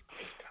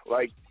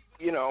 like,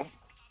 you know,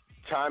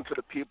 time for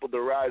the people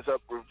to rise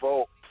up,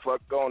 revolt.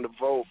 Fuck going to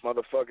vote,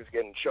 motherfuckers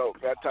getting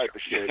choked. That type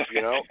of shit,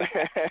 you know.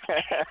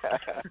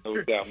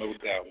 No doubt,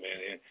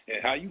 man.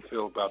 And how you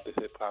feel about the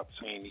hip hop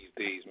scene these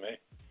days, man?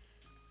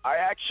 I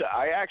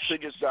actually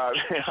just I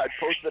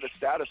posted a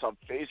status on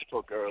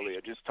Facebook earlier,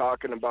 just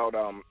talking about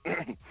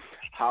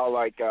how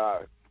like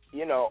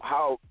you know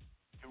how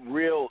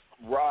real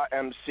raw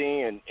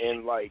MC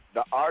and like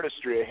the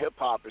artistry of hip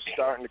hop is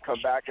starting to come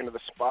back into the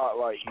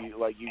spotlight.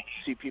 You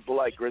see people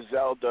like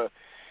Griselda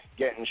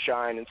getting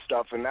shine and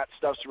stuff, and that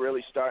stuff's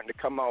really starting to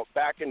come out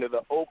back into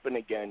the open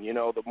again. You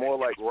know, the more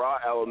like raw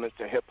elements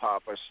of hip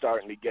hop are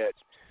starting to get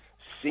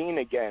seen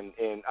again,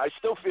 and I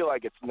still feel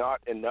like it's not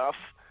enough.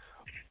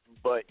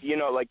 But, you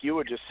know, like you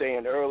were just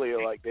saying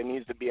earlier, like there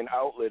needs to be an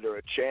outlet or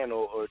a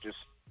channel or just,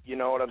 you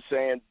know what I'm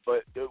saying?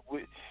 But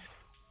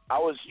I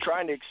was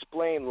trying to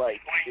explain, like,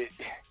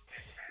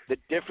 the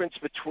difference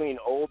between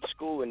old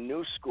school and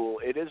new school.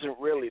 It isn't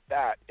really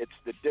that. It's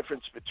the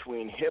difference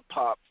between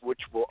hip-hop, which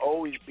will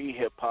always be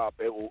hip-hop.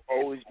 It will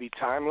always be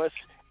timeless,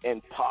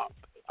 and pop.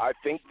 I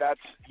think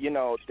that's, you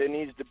know, there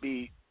needs to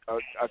be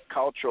a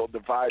cultural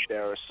divide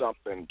there or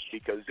something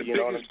because, you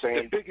know what I'm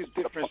saying? The biggest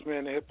difference,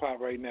 man, in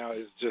hip-hop right now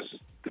is just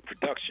the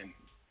production.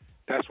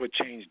 That's what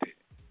changed it.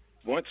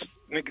 Once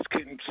niggas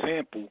couldn't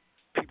sample,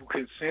 people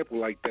couldn't sample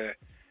like that,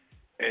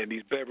 and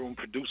these bedroom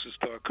producers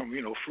start coming,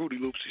 you know, Fruity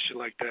Loops and shit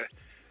like that,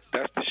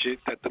 that's the shit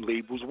that the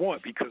labels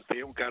want because they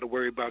don't got to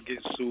worry about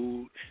getting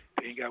sued.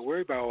 They ain't got to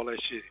worry about all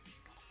that shit.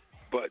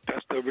 But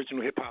that's the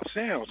original hip-hop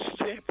sound,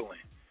 sampling.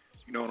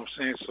 You know what I'm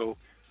saying? So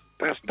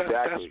that's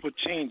what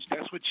changed.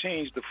 That's what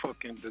changed the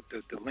fucking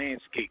the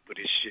landscape of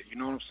this shit. You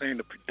know what I'm saying?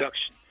 The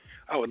production.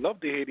 I would love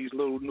to hear these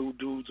little new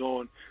dudes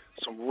on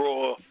some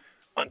raw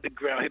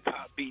underground hip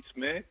hop beats,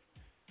 man.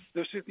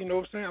 This shit, you know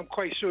what I'm saying? I'm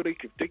quite sure they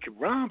could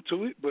rhyme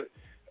to it, but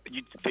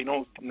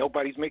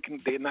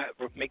they're not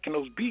making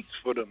those beats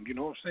for them. You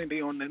know what I'm saying?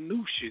 They on that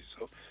new shit.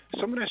 So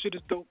some of that shit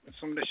is dope and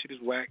some of that shit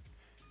is whack.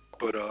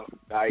 But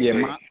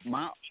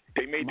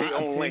they made their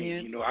own lane.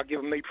 You know, I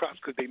give them their props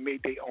because they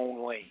made their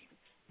own lane.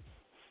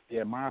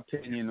 Yeah, my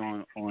opinion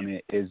on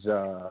it is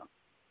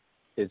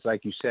it's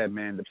like you said,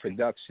 man, the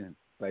production.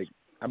 Like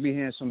I be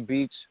hearing some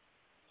beats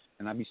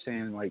and I be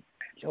saying like,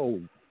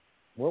 yo,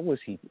 what was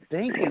he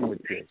thinking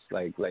with this?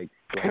 Like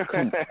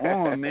come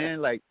on,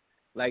 man. Like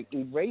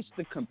erase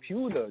the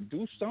computer,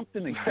 do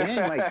something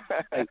again.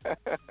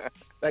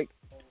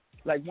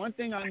 Like one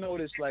thing I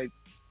noticed, like,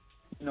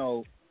 you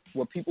know,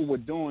 what people were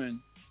doing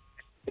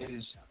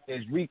is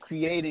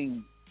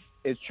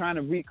trying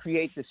to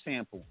recreate the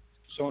sample.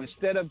 So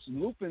instead of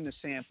looping the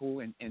sample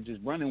and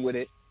just running with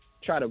it,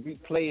 try to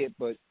replay it,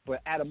 but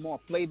add a more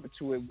flavor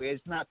to it where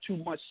it's not too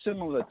much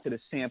similar to the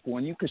sample,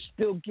 and you can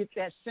still get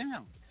that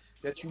sound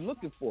that you're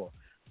looking for.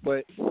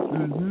 But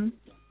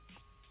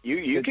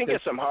you can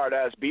get some hard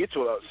ass beats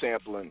without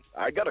sampling.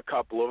 I got a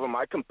couple of them.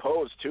 I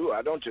compose too.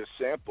 I don't just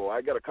sample.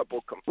 I got a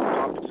couple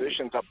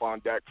compositions up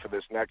on deck for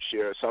this next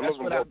year. Some of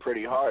them go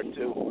pretty hard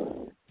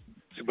too.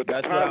 But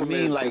the problem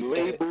is the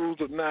labels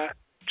are not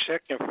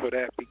checking for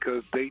that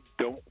because they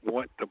don't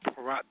want the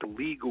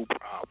legal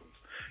problems.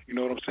 You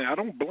know what I'm saying? I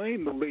don't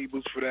blame the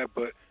labels for that,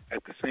 but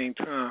at the same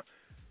time,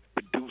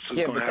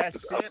 producers gonna have to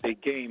up their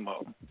game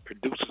up.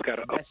 Producers got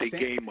to up their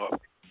game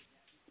up.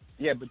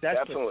 Yeah, but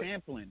that's for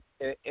sampling.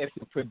 If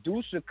the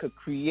producer could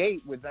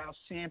create without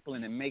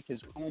sampling and make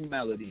his own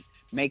melody,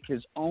 make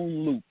his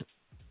own loop,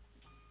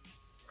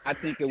 I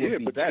think it would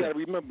be but better. You gotta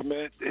remember,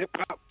 man, hip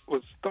hop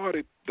was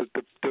started. The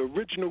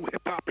original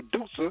hip hop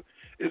producer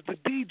is the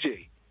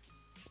DJ.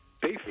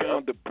 They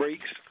found the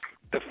breaks.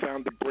 They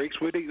found the breaks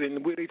where they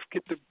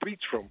get the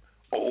beats from.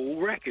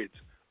 Old records.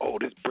 Oh,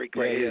 this break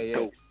right here is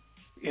dope.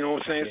 You know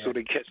what I'm saying? Yeah. So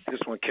they catch this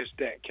one, catch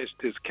that, catch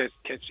this, catch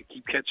it,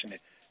 keep catching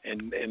it,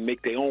 and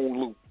make their own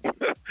loop.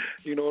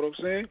 You know what I'm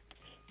saying?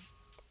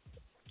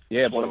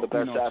 Yeah, one of the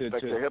best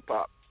aspects of hip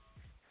hop.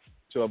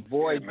 To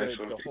avoid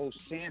the whole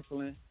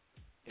sampling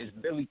is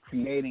really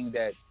creating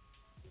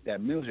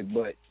that music.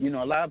 But you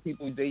know, a lot of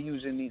people they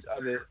using these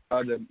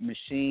other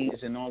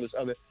machines and all this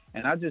other,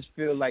 and I just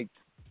feel like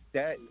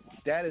that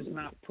is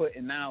not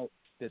putting out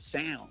the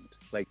sound.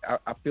 Like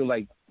I feel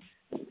like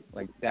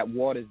that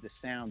waters the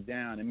sound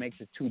down. It makes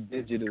it too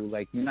digital.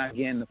 Like you're not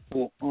getting the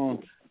full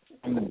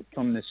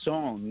from the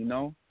song. You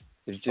know.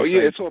 It's just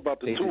it's all about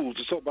the tools.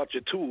 It's all about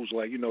your tools.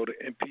 Like you know, the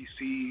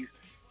MPCs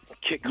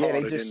kick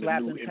harder than the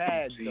new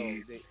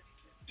MPCs.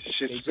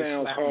 Shit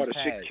sounds harder.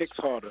 Shit kicks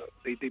harder.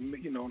 They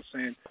you know what I'm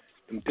saying?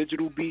 Them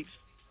digital beats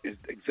is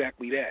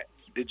exactly that.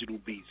 Digital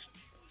beats.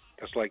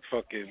 That's like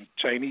fucking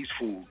Chinese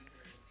food.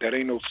 That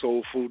ain't no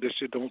soul food. That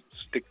shit don't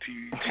stick to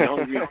you. You're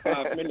hungry in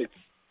 5 minutes.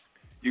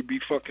 You be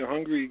fucking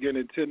hungry again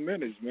in 10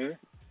 minutes, man.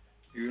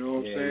 You know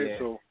what I'm saying? Yeah.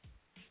 So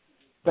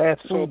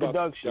fast it's all food about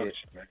production.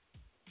 man.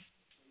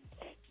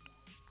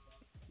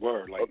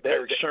 Word, like Well,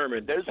 Eric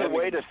Sherman. There's a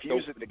way to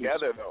fuse it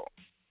together, though.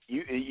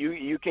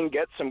 You can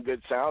get some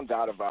good sounds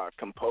out of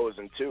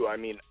composing too. I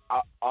mean,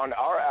 on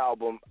our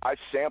album, I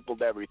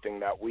sampled everything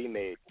that we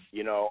made,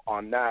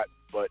 on that.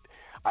 But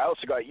I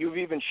also you've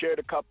even shared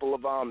a couple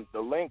of the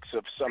links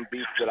of some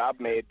beats that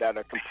I've made that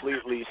are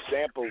completely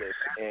sampleless,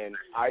 and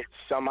I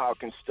somehow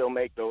can still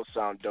make those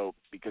sound dope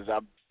because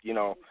I've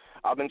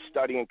been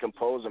studying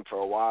composing for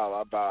a while.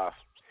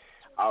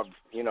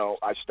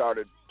 I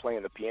started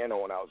playing the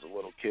piano when I was a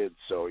little kid,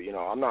 so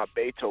I'm not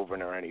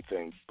Beethoven or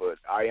anything, but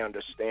I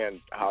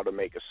understand how to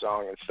make a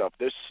song and stuff.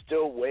 There's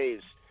still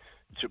ways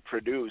to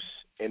produce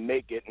and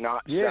make it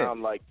not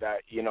sound like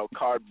that,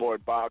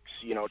 cardboard box,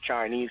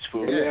 Chinese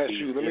food. Let me ask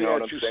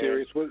you,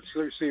 saying?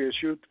 Serious,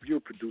 you're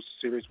a producer,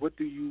 Serious. What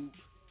do you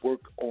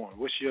work on?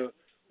 What's your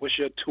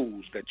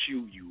tools that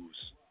you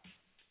use?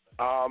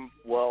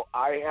 Well,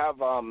 I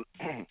have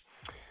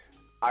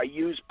I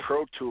use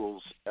Pro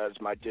Tools as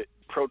my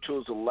Pro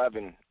Tools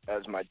 11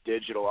 as my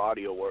digital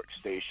audio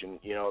workstation.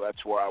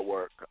 That's where I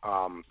work.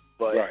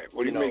 But right.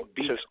 What do you make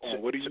beats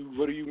on? What do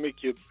you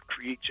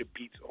create your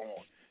beats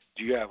on?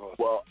 Do you have a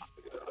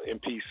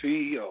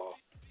MPC or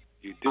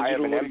you digital? I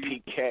have an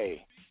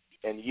MPK,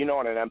 and you know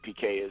what an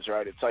MPK is,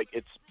 right?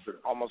 It's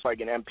almost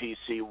like an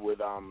MPC with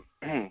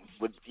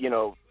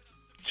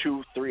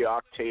 2-3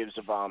 octaves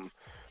of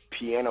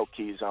piano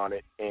keys on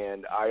it,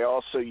 and I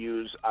also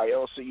use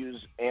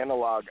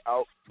analog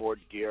outboard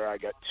gear. I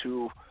got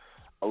two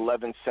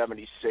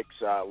 1176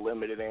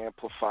 limited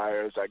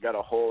amplifiers. I got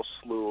a whole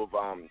slew of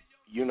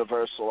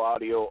universal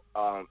audio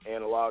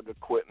analog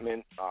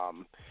equipment,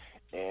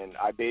 and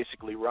I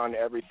basically run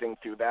everything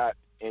through that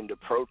into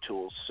Pro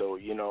Tools. So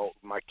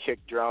my kick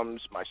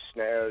drums, my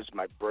snares,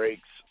 my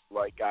breaks,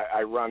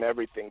 I run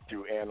everything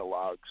through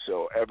analog.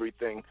 So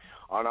everything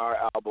on our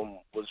album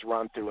was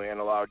run through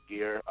analog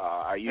gear.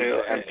 I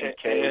use the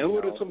MPK. And who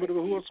are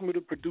some of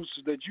the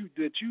producers that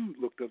you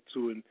looked up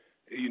to and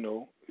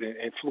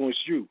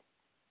influenced you?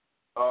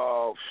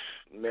 Oh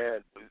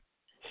man,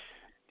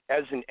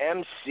 as an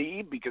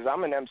MC, because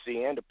I'm an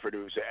MC and a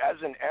producer. As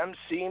an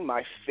MC,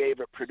 my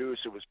favorite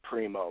producer was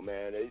Primo.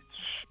 Man,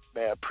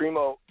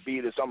 Primo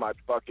beat is on my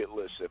bucket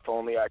list. If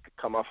only I could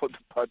come up with the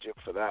budget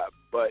for that.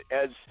 But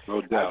as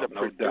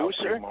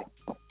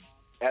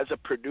a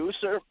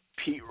producer,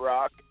 Pete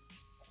Rock,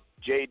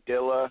 Jay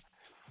Dilla,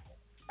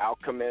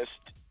 Alchemist,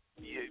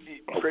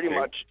 pretty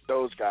much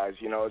those guys,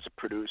 as a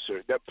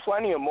producer. There are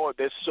plenty of more.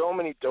 There's so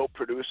many dope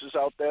producers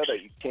out there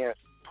that you can't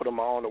put them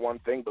all into one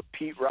thing, but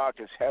Pete Rock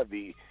is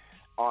heavy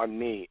on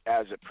me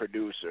as a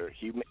producer.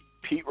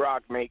 Pete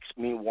Rock makes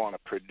me want to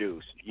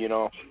produce,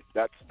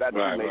 That just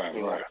makes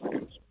me want to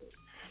produce.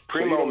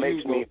 Primo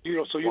makes me.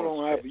 You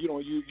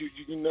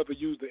never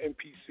use the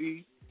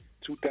MPC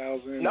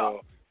 2000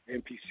 or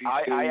MPC.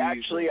 I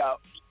actually,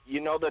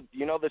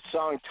 the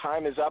song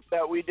 "Time Is Up"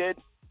 that we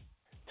did.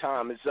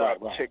 Time is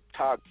up, tick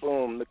tock,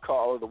 boom, the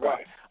call of the one.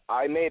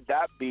 I made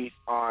that beat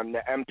on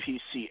the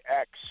MPC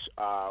X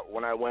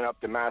when I went up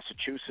to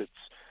Massachusetts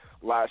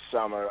last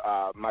summer.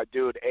 My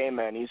dude,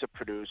 Amen, he's a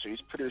producer. He's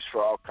produced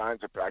for all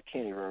kinds of. I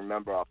can't even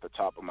remember off the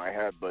top of my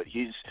head, but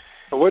he's.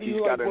 What do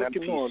you got like an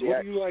working MPC on? X.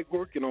 What do you like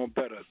working on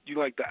better? Do you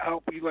like the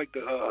Alpha? You like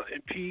the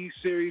MP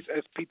series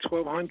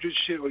SP1200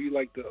 shit, or you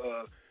like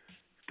the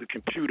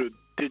computer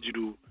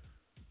digital,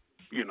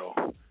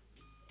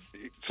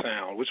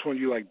 sound? Which one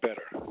do you like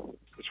better?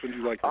 Which one do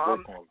you like to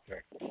work on?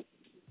 Exactly?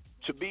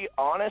 To be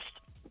honest,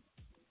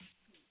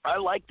 I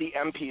like the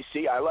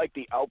MPC. I like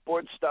the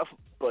outboard stuff,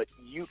 but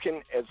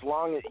as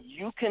long as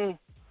you can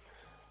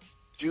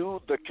do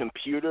the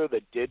computer,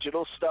 the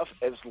digital stuff,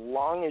 as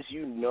long as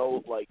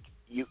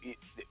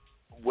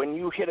when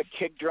you hit a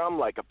kick drum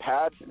like a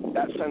pad,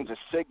 that sends a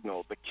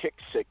signal, the kick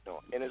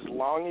signal. And as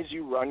long as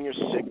you run your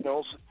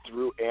signals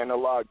through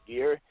analog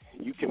gear,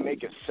 you can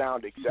make it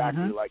sound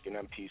exactly like an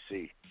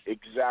MPC.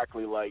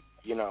 Exactly like,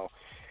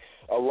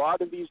 a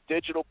lot of these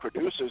digital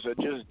producers are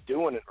just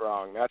doing it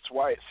wrong. That's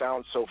why it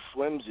sounds so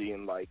flimsy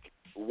and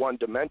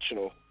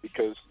one-dimensional,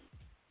 because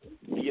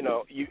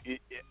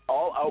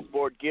all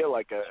outboard gear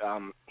like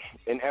an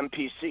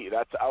MPC,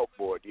 that's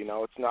outboard.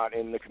 It's not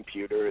in the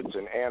computer. It's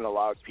an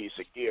analog piece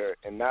of gear,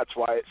 and that's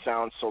why it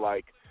sounds so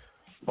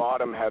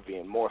bottom heavy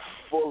and more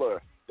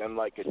fuller than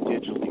a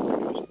digitally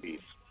produced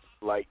beats.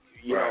 Right.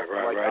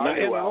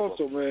 And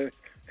also, man,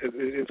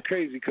 it's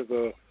crazy because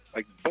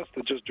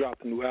Busta just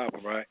dropped a new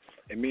album, right?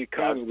 And me and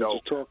Common were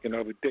just talking the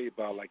other day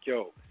about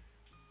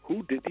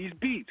who did these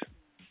beats?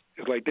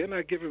 It's they're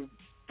not giving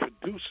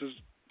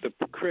producers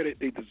the credit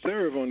they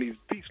deserve on these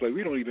beats.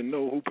 We don't even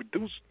know who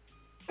produced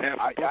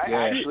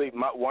Actually,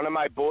 one of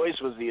my boys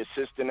was the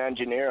assistant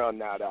engineer on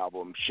that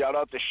album. Shout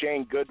out to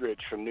Shane Goodrich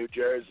from New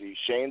Jersey.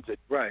 Shane's a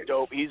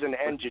dope. He's an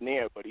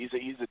engineer, but he's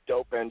a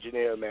dope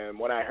engineer, man.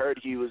 When I heard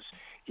he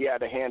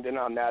had a hand in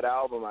on that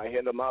album, I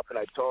hit him up and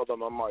I told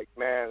him, I'm like,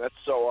 man, that's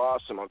so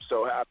awesome. I'm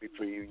so happy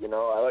for you. You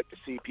know, I like to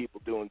see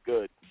people doing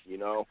good. You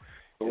know.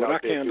 But what I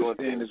can't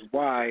understand is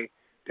why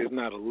there's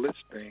not a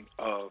listing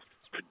of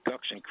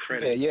production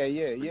credits.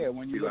 Yeah.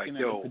 When you're looking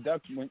at the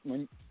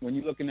production, when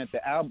you're looking at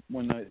the album,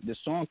 when the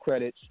song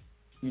credits,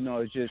 you know,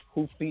 it's just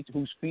who's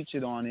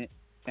featured on it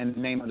and the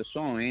name of the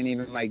song. It ain't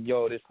even like,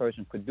 yo, this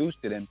person produced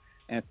it.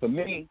 And for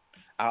me,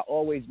 I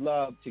always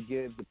love to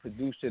give the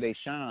producer they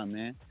shine,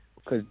 man,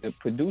 because the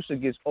producer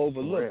gets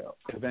overlooked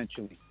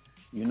eventually.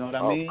 You know what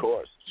I mean? Of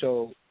course.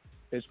 So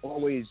it's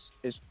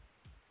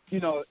you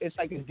know, it's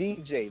like a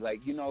DJ. Like,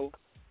 you know,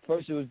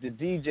 first it was the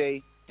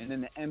DJ, and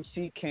then the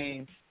MC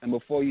came, and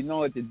before you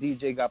know it, the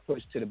DJ got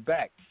pushed to the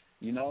back,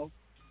 you know,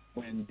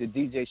 when the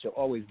DJ should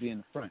always be in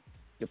the front.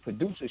 The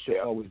producer should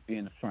always be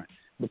in the front,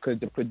 because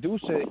the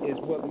producer is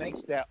what makes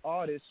that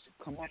artist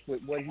come up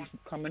with what he's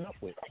coming up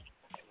with.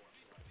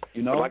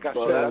 You know? Like I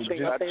said, I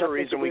think that's the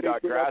reason we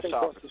got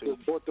Grasshopper, too.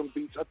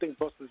 I think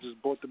Busta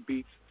just bought the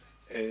beats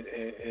and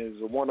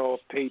is a one-off,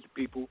 paid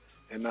people,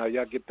 and now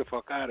y'all get the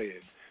fuck out of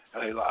here.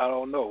 I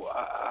don't know.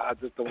 I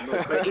just don't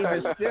know. But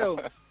even still,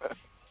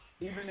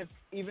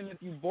 even if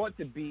you bought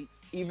the beat,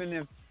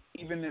 even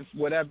if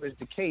whatever is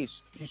the case,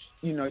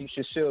 you know, it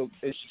should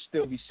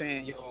still be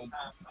saying, yo,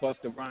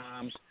 Busta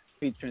Rhymes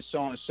featuring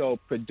so and so,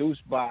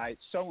 produced by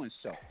so and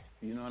so.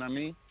 You know what I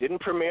mean?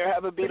 Didn't Premier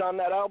have a beat on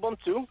that album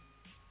too?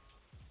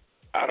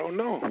 I don't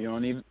know. You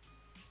don't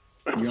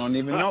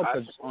even know,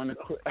 because on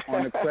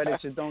the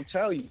credits it don't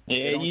tell you.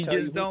 Yeah, you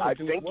just don't. I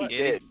think he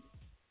did.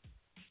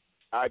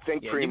 I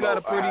think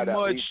Primo had at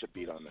least a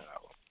beat on that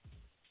album.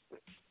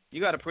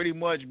 You got to pretty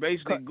much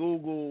basically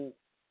Google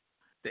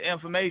the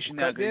information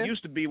now. Because it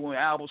used to be when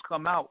albums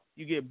come out,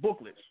 you get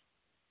booklets.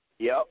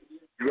 Yep.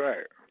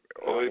 Right.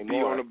 Or it'd be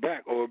on the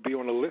back, or it'd be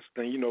on the list.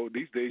 And you know,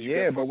 these days you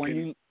got but when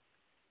you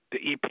the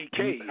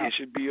EPK, it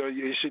should be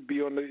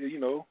on the you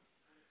know,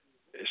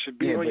 it should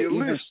be on your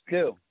list.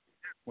 Still,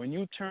 when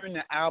you turn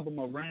the album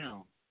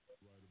around,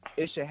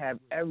 it should have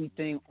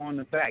everything on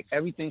the back.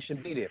 Everything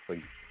should be there for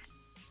you.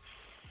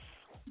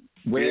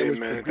 Where it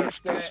was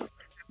produced at,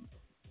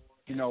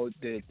 you know,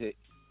 the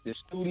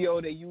studio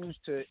they used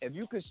to. If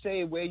you could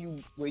say where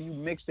you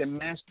mixed and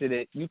mastered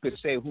it, you could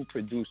say who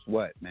produced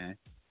what, man.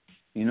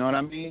 You know what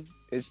I mean?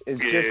 It's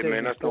just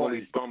man. That's the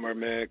only bummer,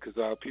 man,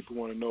 because people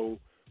want to know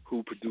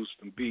who produced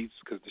them beats,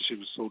 because the shit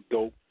was so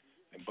dope,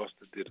 and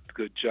Busta did a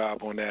good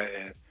job on that,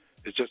 and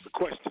it's just a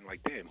question,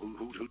 like, damn,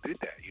 who did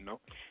that, you know?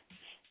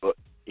 But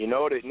you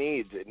know what it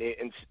needs?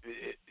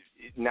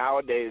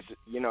 Nowadays,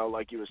 you know,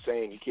 like you were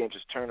saying, you can't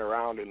just turn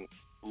around and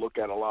look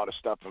at a lot of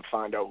stuff and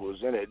find out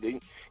who's in it.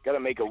 You got to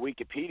make a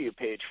Wikipedia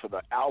page for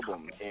the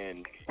album,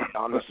 and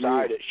on the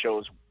side it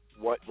shows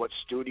what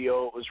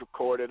studio it was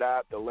recorded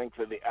at, the length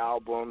of the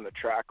album, the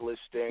track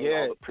listing,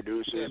 all the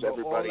producers,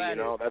 everybody. You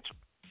know,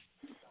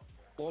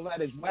 all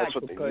that is whack,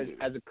 because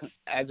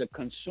as a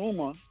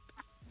consumer,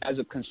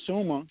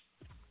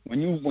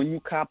 when you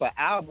cop an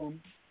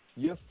album,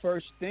 your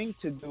first thing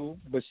to do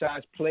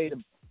besides play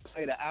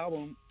the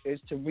album is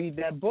to read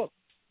that book.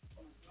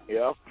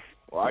 Yeah.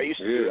 Well, I used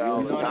to do that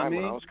all the time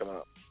when I was coming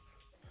up.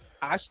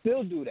 I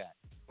still do that.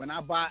 When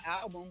I buy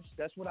albums,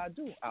 that's what I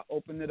do. I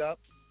open it up.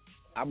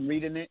 I'm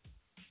reading it.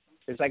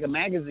 It's like a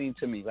magazine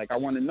to me. Like, I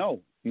want to know,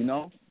 you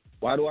know?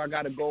 Why do I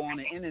got to go on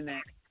the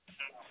internet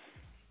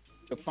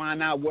to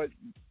find out what's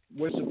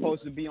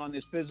supposed to be on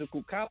this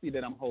physical copy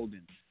that I'm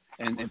holding?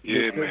 And if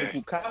the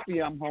physical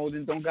copy I'm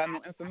holding don't got no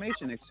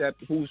information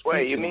except who's.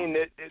 Wait, you mean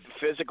that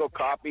physical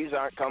copies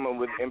aren't coming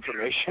with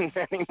information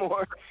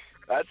anymore?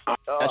 That's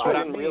what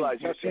I didn't realize.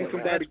 I seen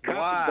somebody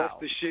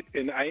copy the shit,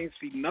 and I ain't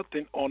see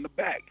nothing on the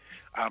back.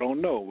 I don't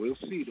know. We'll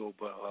see though.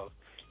 But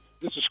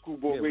this is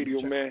Screwball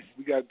Radio, man.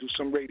 We gotta do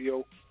some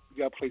radio. We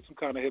gotta play some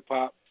kind of hip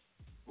hop.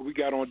 What we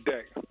got on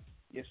deck?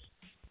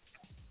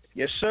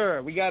 Yes,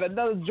 sir. We got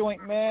another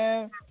joint,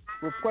 man.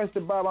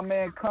 Requested by my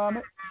man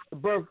Comet, the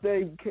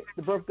birthday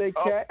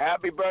cat.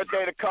 Happy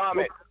birthday to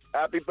Comet.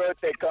 Happy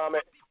birthday,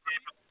 Comet.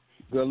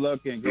 Good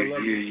looking.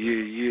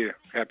 Yeah.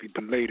 Happy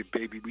belated,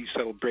 baby. We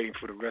celebrating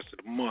for the rest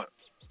of the month.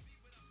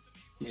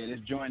 Yeah, this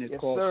joint is yes,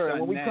 called sir. Sun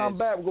When we Naz. come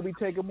back, we're going to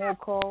be taking more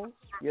calls.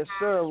 Yes,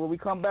 sir. When we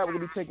come back, we're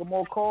going to be taking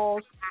more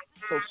calls.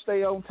 So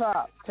stay on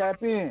top.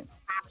 Tap in.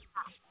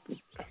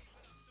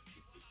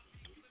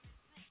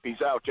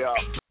 Peace out, y'all.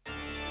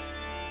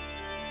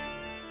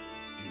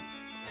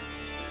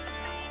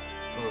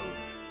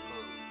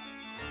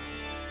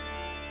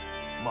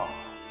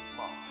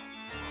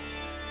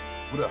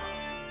 What up?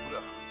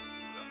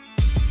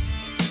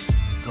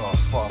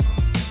 Godfather.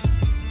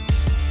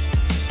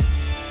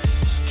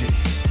 Skit.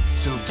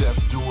 Till death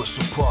do us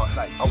apart.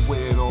 I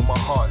wear it on my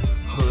heart.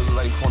 Hood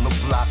life on the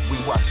block.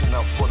 We watching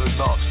out for the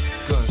knocks.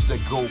 Guns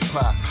that go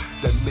pop.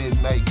 That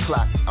midnight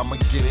clock, I'ma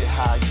get it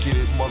how I get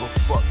it,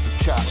 motherfuck the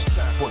cops.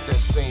 Brought that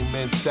same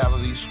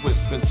mentality, swift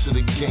into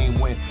the game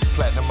when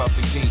platinum out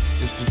the gate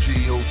is the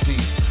G.O.D.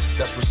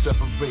 That's what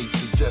separates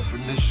the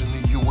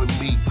definition of you and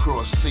me,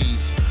 cross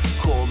seas.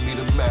 Call me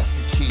the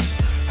master key.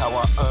 How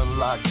I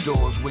unlock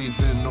doors,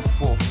 waving the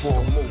 4-4.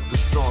 The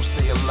strong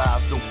stay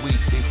alive, the weak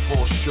they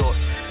fall short.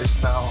 It's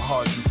not how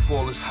hard you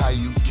fall, it's how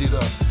you get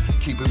up.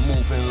 Keep it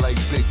moving like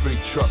big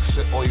trucks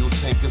and oil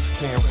tankers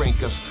can't rank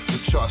us. The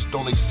charts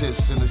don't exist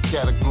in this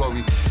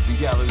category.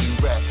 Reality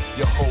rap,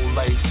 your whole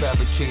life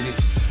fabricated.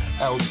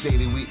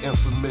 Outdated, we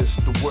infamous,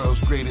 the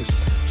world's greatest.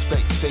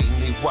 Spectating,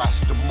 they watch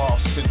them all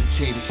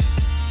syndicated.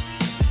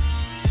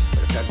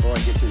 If that boy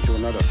gets into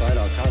another fight,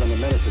 I'll count him a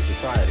menace to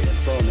society and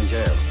throw him in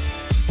jail.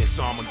 It's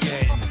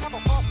Armageddon.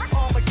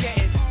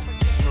 Armageddon.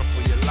 Run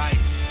for your life.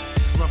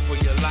 Run for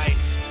your life.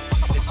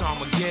 It's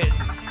Armageddon.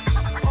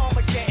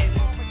 Armageddon.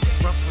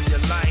 Run for your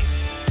life.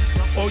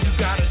 All you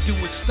gotta do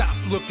is stop,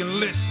 look, and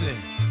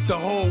listen. The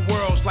whole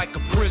world's like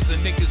a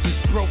prison. Niggas is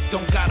broke,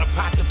 don't got a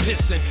pot to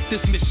piss in. This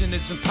mission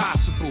is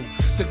impossible.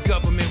 The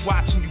government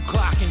watching you,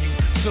 clocking you,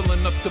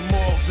 filling up the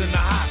morgues in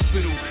the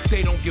hospital.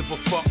 They don't give a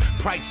fuck.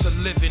 Price of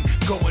living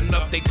going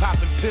up. They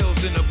popping pills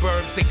in the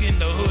burbs. They in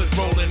the hood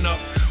rolling up.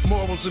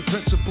 Morals and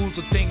principles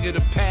a thing of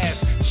the past.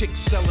 Chicks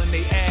selling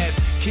they ass.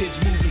 Kids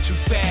moving too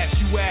fast.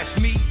 You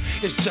ask me,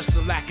 it's just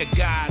a lack of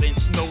guidance.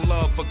 No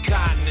love for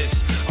kindness.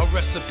 A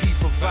recipe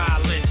for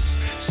violence.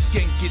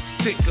 Skin gets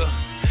thicker.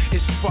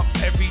 It's fuck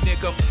every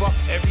nigga, fuck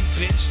every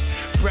bitch.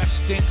 Breath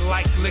stink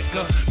like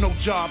liquor. No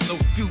job, no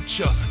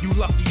future. You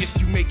lucky if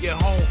you make it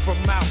home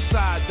from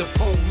outside. The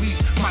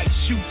police might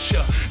shoot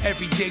ya.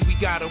 Every day we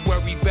gotta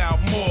worry about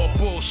more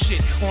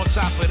bullshit. On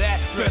top of that,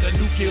 better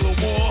nuclear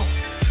war.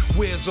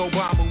 Where's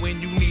Obama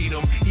when you need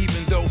him?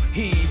 Even though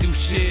he ain't do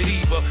shit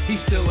either, he's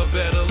still a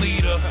better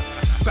leader.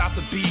 About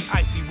to be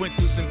icy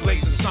winters and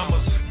blazing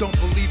summers. Don't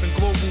believe in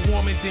global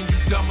warming, then you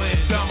dumber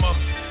and dumber.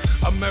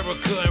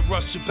 America and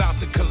Russia about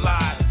to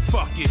collide.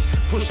 Fuck it,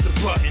 push the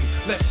button.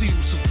 Let's see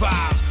who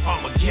survives.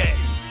 Armageddon.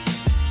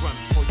 Run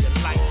for your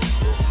life.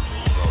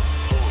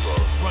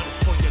 Run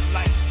for your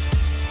life.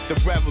 The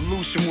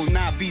revolution will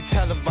not be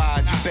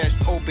televised. You best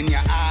open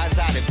your eyes.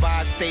 I'd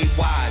advise, stay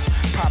wise.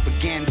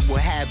 Propaganda will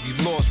have you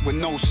lost with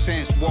no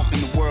sense. Walking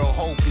the world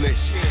hopeless,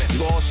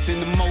 lost in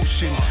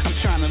emotion. I'm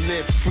trying to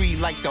live free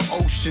like the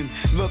ocean.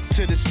 Look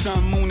to the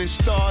sun, moon, and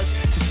stars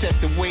to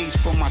set the ways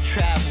for my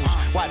travels.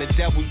 Why the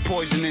devil's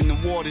poisoning the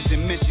waters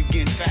in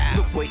Michigan?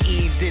 Look what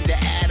Eve did to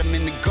Adam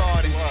in the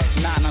garden.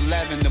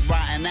 9/11, the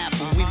rotten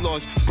apple. We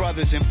lost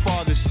brothers and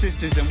fathers,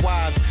 sisters and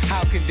wives.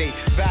 How could they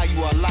value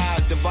our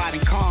lives? Divide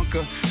and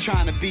conquer.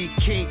 Trying to be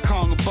King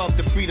Kong above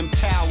the Freedom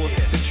Tower.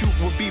 The truth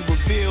will be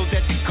revealed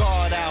at the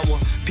guard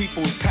hour.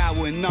 People's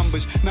power in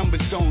numbers.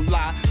 Numbers don't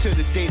lie. Till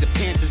the day the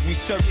Panthers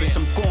resurface,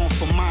 I'm going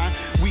for mine.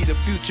 We the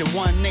future,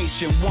 one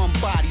nation, one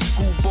body.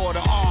 School board, the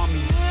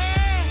army.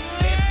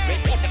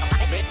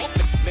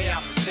 May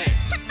I present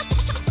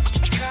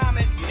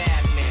Common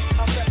Madman.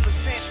 I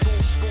represent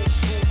school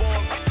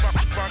board.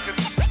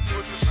 Rockin'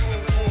 with the school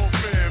board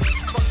fam.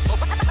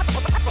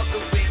 Fuck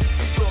away,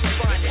 New York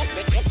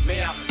finest.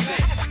 May I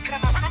present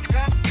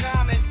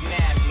Common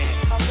Madman.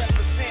 I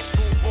represent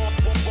school board.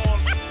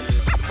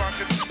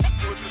 Rockin'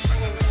 with the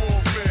school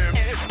board fam.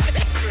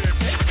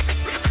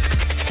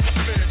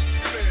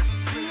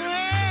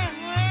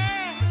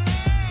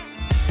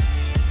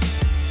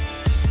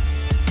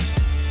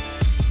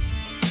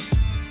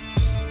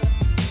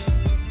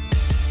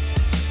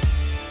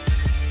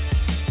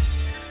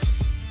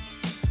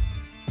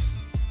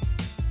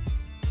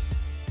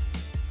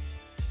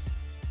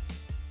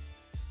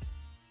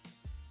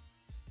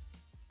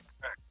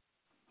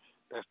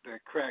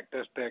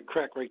 That's that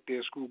crack right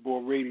there,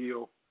 Screwball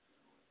Radio.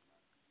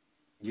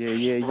 Yeah.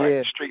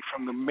 Right, straight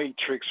from the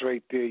Matrix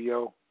right there,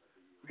 yo.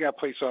 We got to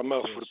play something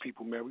else for the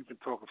people, man. We've been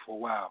talking for a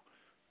while.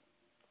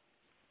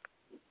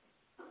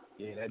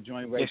 Yeah, that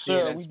joint right yes,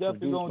 there. Sir, we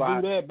definitely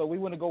gonna do that, but we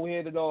want to go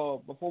ahead and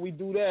before we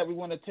do that, we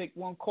want to take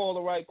one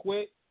caller right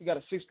quick. We got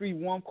a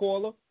 631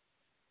 caller.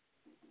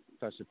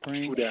 Touch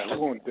Supreme. Who that?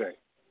 Who on deck?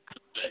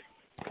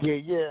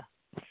 Yeah.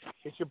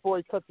 It's your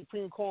boy Cut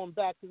Supreme calling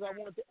back because I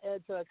wanted to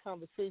add to that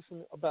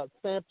conversation about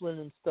sampling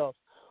and stuff.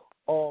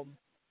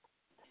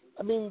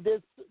 I mean,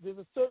 there's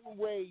a certain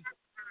way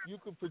you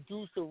can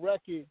produce a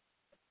record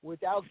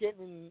without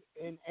getting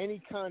in any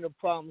kind of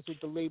problems with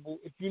the label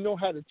if you know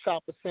how to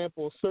chop a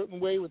sample a certain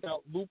way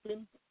without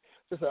looping.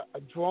 Just a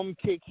drum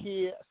kick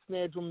here, a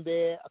snare drum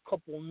there, a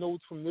couple of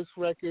notes from this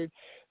record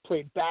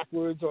played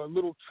backwards or a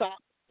little chop.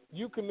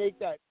 You can make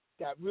that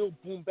real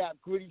boom bap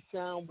gritty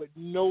sound with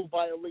no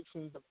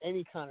violations of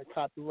any kind of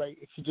copyright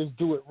if you just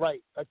do it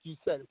right, like you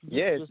said. If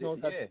you just know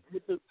how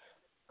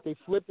to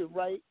flip it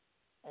right,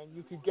 and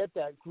you can get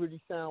that gritty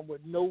sound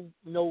with no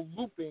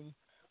looping,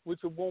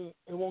 which it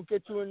won't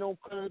get you in no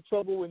kind of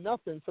trouble with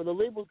nothing. So the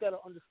label's got to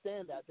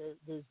understand that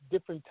there's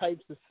different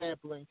types of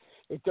sampling.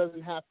 It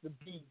doesn't have to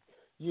be,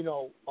 did you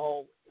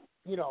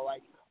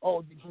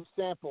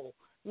sample?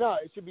 No,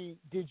 it should be,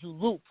 did you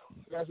loop?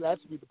 That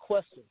should be the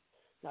question.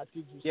 Not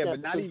did you Yeah,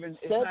 sample. but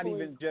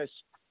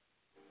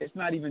it's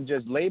not even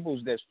just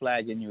labels that's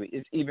flagging you.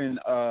 It's even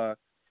where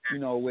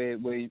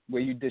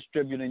you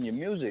distributing your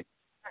music.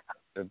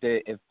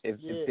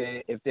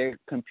 If their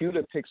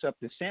computer picks up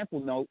the sample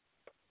note,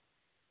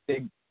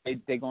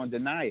 they gonna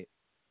deny it.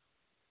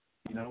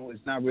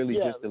 It's not really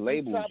just the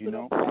labels.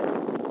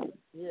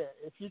 Yeah,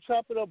 if you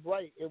chop it up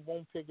right, it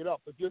won't pick it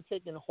up. If you're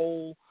taking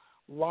whole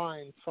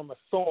lines from a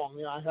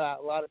song, I had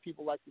a lot of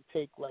people like to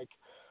take like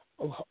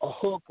a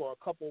hook or a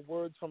couple of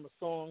words from a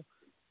song.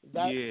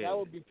 That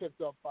would be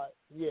picked up by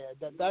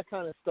that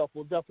kind of stuff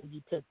will definitely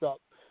be picked up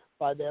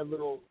by their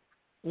little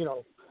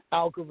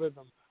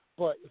algorithm.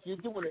 But if you're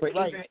doing it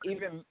right,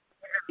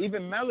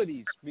 even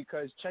melodies,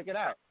 because check it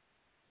out,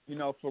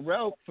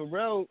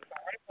 Pharrell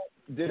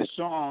did a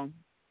song.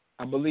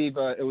 I believe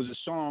it was a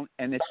song,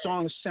 and the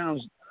song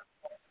sounds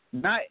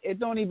it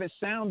don't even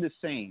sound the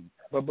same,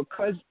 but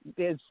because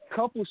there's a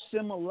couple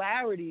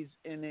similarities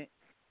in it,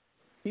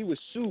 he was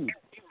sued.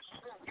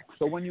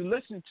 So when you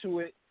listen to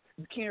it,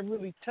 you can't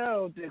really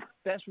tell that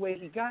that's where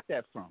he got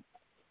that from.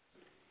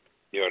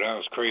 Yo, that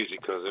was crazy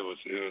because that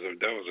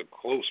was a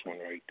close one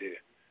right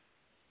there.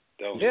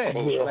 That was a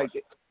close one. Like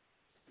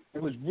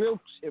it was real.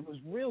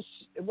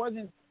 It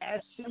wasn't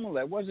as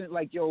similar. It wasn't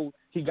like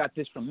he got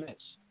this from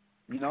this,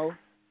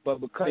 But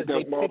because that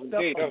was Marvin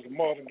picked Gaye. up, That was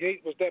Marvin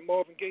Gaye. Was that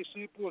Marvin Gaye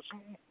sample or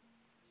something?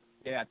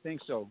 Yeah, I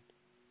think so.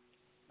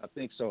 I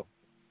think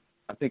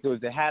it was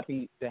the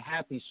happy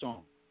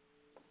song.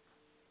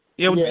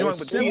 Yeah, it was joint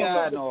with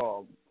T.I. and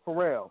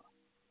Pharrell.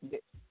 Yeah,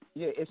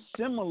 it's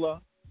similar,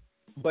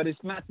 but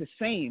it's not the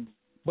same.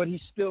 But he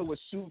still was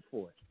sued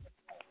for it.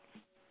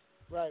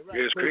 Right.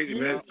 Yeah, it's crazy,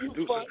 man.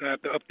 Producers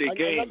have to up their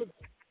game.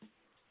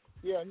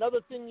 Another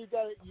thing you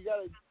gotta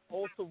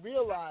also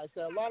realize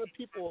that a lot of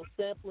people are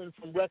sampling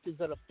from records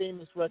that are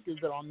famous records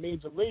that are on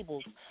major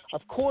labels.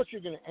 Of course,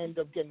 you're gonna end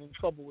up getting in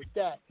trouble with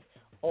that.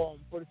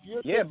 But if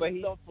you're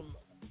taking stuff from,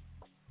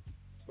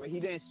 but he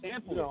didn't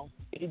sample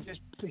it.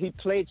 He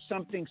played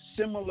something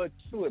similar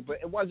to it, but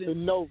it wasn't the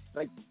note.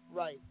 Like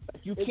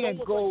you it's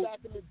can't go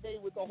like back in the day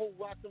with the whole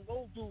rock and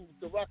roll dudes.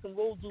 The rock and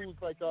roll dudes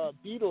like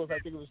Beatles. I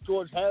think it was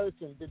George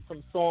Harrison did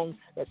some song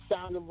that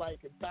sounded like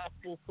a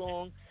gospel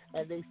song,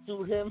 and they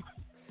sued him.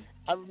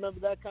 I remember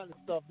that kind of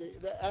stuff.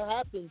 That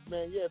happens,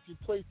 man. Yeah, if you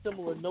play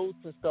similar notes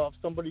and stuff,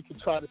 somebody could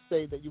try to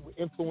say that you were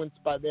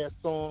influenced by their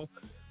song.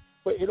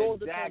 But it all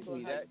depends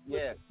on how you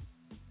flip it.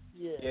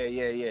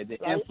 Yeah. The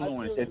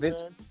influence.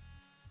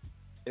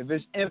 If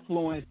it's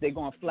influence, they're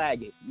gonna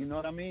flag it. You know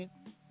what I mean?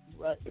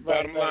 Right. The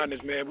bottom line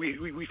is, man,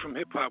 we from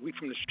hip hop. We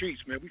from the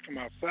streets, man. We from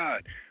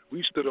outside.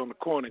 We stood on the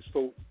corner and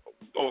stole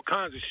all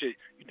kinds of shit.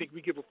 You think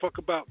we give a fuck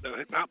about the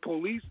hip hop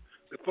police,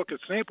 the fucking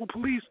sample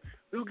police?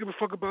 We don't give a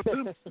fuck about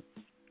them.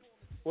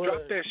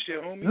 Drop that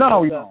shit, homie. No,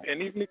 we don't.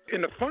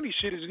 And the funny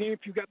shit is, even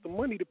if you got the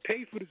money to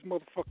pay for this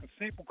motherfucking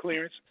sample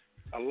clearance,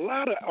 a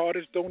lot of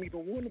artists don't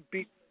even want to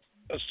be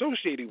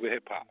associated with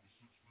hip hop.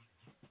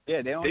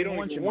 Yeah, they don't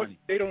want your money.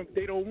 They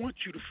don't want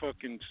you to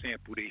fucking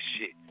sample their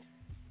shit.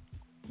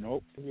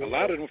 Nope. A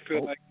lot of them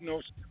feel like,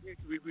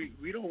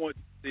 we don't want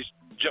this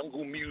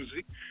jungle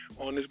music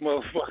on this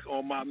motherfucker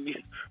on my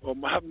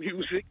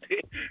music.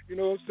 You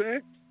know what I'm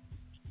saying?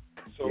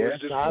 So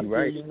it's just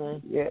right.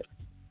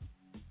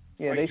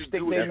 Yeah, they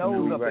stick their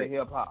nose up at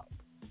hip hop.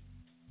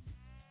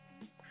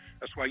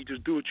 That's why you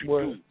just do what you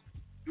do.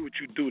 Do what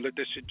you do. Let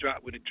that shit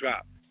drop when it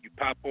drop. You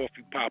pop off,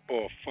 you pop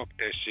off. Fuck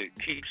that shit.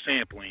 Keep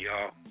sampling,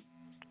 y'all.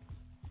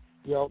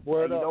 Yo,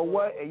 word up. You know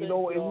what? And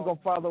we're gonna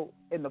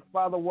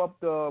follow up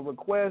the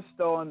request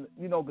on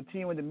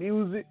continuing the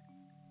music.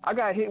 I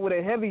got hit with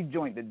a heavy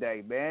joint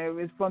today, man.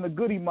 It's from the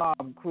Goody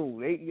Mob crew.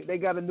 They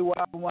got a new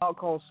album out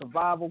called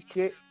Survival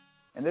Kit,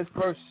 and this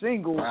first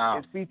single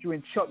is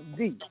featuring Chuck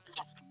D.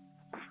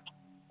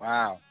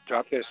 Wow.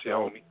 Drop that shit,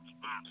 homie.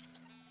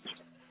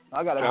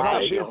 I gotta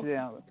drop this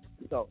down.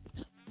 So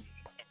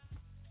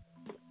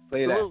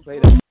play that.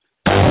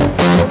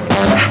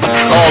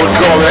 All we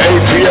call it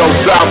ATL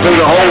South in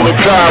the whole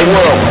entire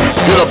world.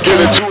 Get up, get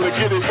into it,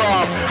 get it,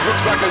 Bob.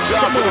 Looks like a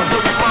job for the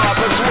Goody Mob.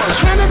 Let's work.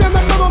 Stranded in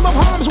the middle of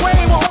harm's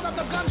way, while all of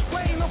the guns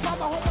play. No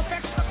father home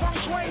affects the feng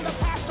shui. The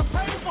pastor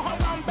prays for her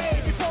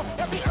Bombay. Before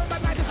every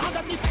urban night is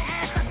underneath the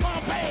ash like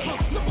Bombay.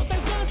 Look what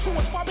they've done to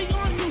us, far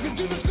beyond music.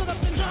 Jesus stood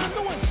up and John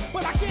knew it,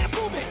 but I can't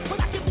prove it. But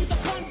I can be the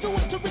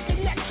conduit to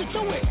reconnect you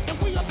to it. And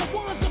we are the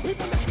ones that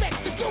people expect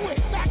to do it.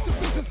 Back to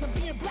business and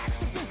being black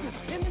to business.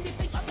 And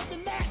anything other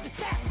than that is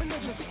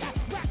sacrilegious. We got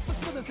black for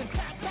spitters and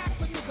clap back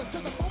for niggas to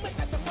the moment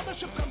that the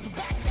mothership comes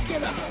back to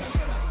get us.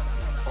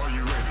 Are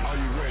you ready? Are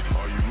you ready?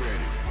 Are you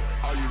ready?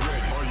 Are you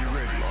ready? Are you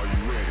ready? Are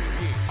you ready?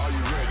 Are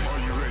you ready? Are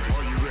you ready?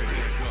 Are you ready?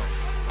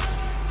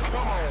 Come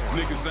on.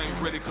 Niggas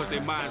ain't ready cause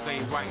their minds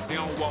ain't right. They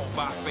don't walk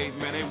by faith,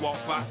 man, they walk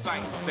by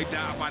sight. They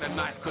die by the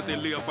knife cause they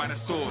live by the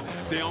sword.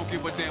 They don't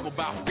give a damn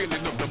about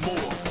filling up the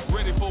morgue.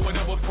 Ready for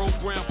whatever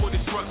program for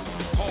destruction.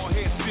 Hard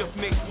head, stiff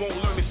necks won't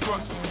learn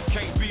instruction.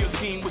 Can't be a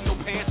king with your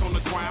pants on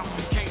the ground.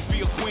 Can't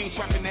be a queen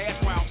trapping ass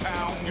round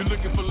town. You're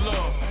looking for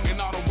love in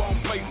all the wrong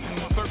places.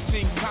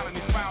 13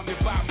 colonies founded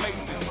by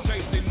Masons.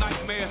 Chasing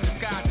nightmares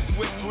disguised as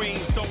wet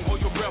dreams.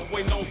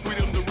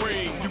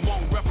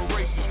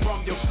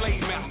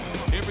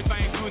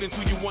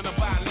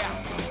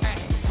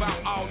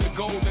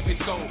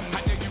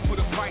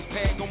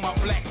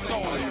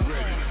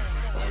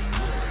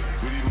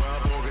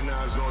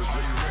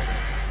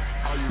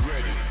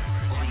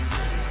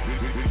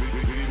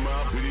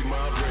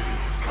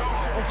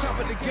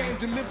 Never the game,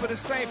 deliver the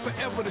same,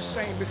 forever the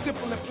same. It's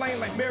simple and plain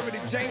like Mary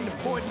the Jane,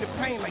 avoiding the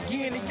pain like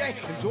yin and yang.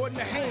 Exhorting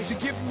the hands, you're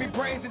giving me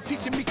brains and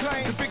teaching me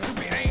claims. The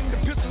victory aim, the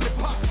pistol and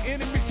pop,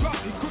 enemy drop.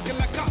 He crooked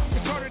like cops,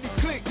 eternity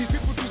click. These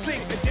people do sing,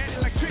 and daddy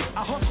like trick.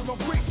 I hustle on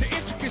bricks, the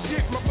intricate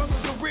shit. My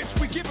brothers are rich,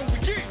 we give and we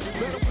get.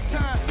 Better for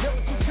time, never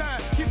too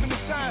time, keeping the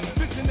sign,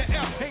 fixing the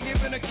L. Ain't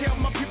giving a care,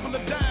 my people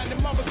are dying, the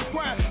mamas are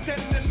crying.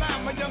 Standing in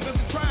line, my youngers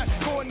are trying,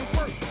 going to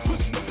work,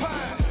 pushing the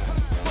pine.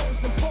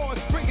 Foes and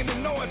paws, bringing the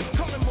noise,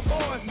 calling my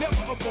boys, never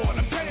aboard.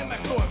 I'm training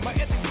like Floyd, my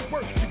ethics is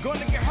work. You're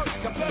gonna get hurt,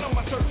 got blood on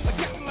my shirt, like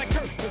Captain like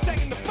Kurt, they're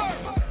taking the fur.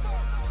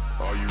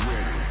 Are you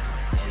ready?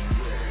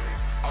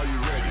 Are you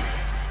ready?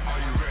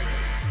 Are you ready?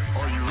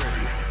 Are you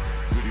ready?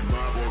 Really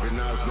mob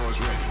organized noise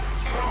ready.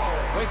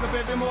 Wake up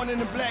every morning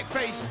in black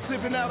face,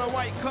 sipping out a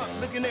white cup,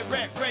 looking at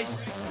rat race.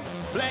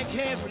 Black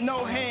hands with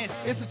no hands.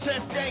 It's a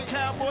chess game,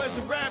 cowboys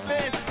and rap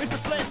bands. It's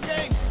a flesh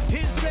game,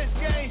 his best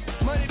game,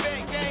 money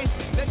back game.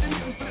 Let the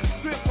niggas flip the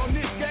script on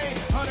this game.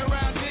 100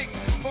 round dick,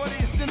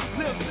 40 extended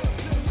clips.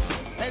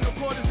 Ain't no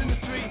quarters in the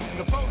street.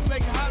 The folks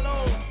make it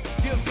hollow.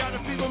 Gifts got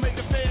the people make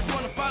the feds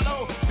wanna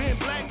follow. Being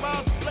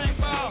blackballed to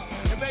blackball.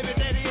 And baby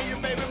daddy and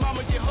your baby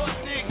mama get hood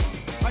sick.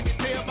 I can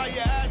tell by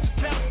your eyes you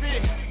tell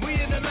sick. We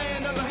in the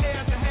land of the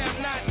haves and have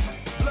not.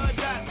 Blood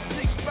dots,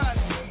 6 spots.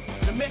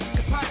 The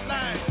Mexican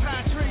pipeline,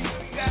 pine trees.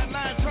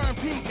 Guidelines turn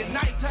pink at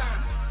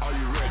nighttime. Are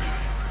you ready?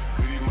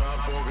 Really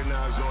mob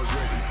organized noise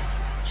ready.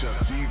 Chef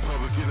D,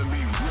 Public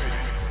Enemy ready.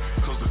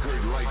 Cause the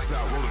curtain lights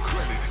out, roll the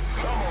credit.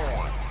 Come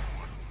on.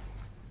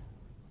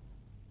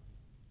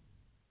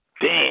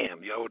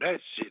 Damn, yo, that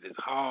shit is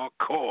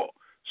hardcore.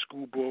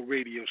 Screwball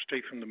Radio,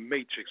 straight from the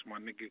Matrix, my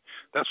nigga.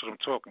 That's what I'm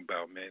talking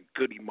about, man.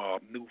 Goody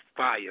Mob, new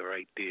fire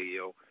right there,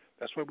 yo.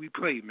 That's what we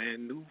play,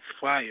 man. New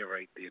fire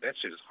right there. That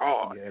shit is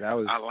hard. Yeah, that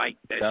was. I like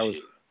that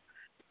shit.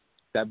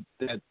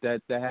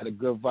 That had a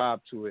good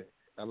vibe to it.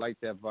 I like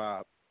that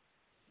vibe.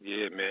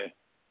 Yeah, man.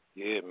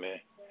 Yeah, man.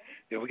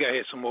 Yeah, we gotta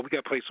hear some more. We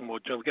gotta play some more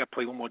joint. We gotta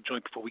play one more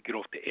joint before we get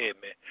off the air,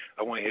 man.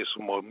 I want to hear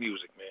some more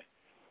music, man.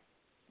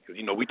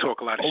 You know, we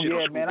talk a lot of shit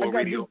on Screwball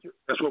Radio.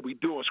 That's what we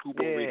do on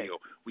Screwball Radio.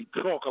 We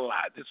talk a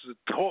lot. This is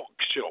a talk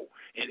show,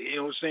 and you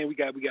know what I'm saying. We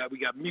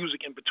got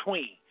music in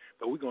between,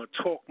 but we're gonna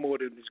talk more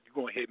than just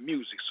gonna hear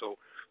music. So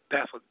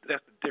that's the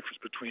difference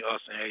between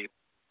us and everybody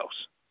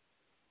else.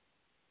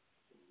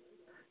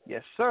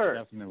 Yes, sir.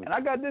 Definitely. And I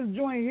got this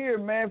joint here,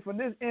 man, from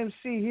this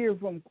MC here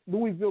from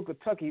Louisville,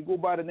 Kentucky. He go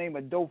by the name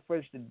of Dope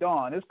Fresh the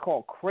Dawn. It's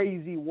called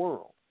Crazy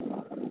World.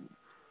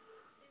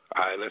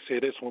 All right, let's hear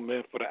this one,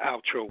 man, for the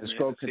outro, Let's man.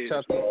 go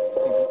Kentucky.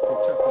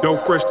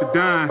 Dope Fresh to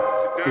Dine,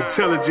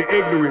 Intelligent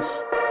Ignorance,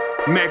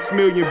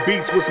 Maximilian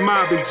Beats, what's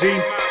mobbing, G?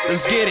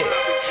 Let's get it.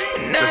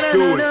 Let's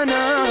do it.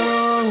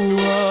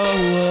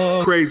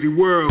 Crazy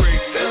World.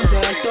 Feels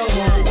like the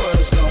whole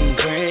world's going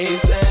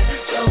crazy.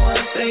 So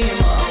I stay in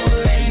my own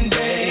lane,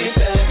 baby.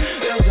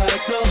 Feels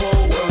like the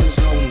whole world's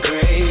going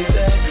crazy.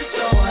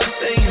 So I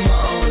stay in my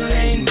own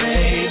lane,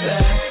 baby.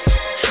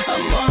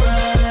 I'm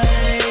alright.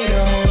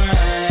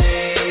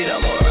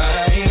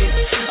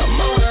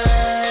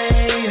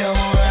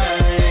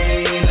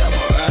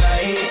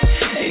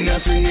 Ain't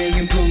nothing that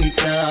can pull me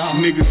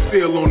down. Niggas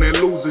still on that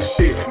loser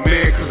shit,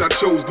 mad cause I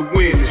chose to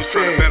win. It's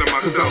sad,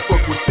 cause I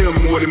fuck with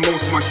them more than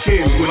most of my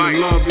kin. When the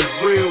love is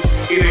real,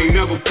 it ain't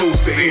never supposed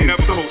to end.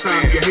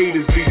 Sometimes your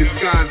haters be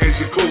disguised as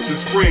your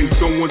closest friends.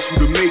 Don't want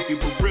you to make it,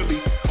 but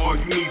really, all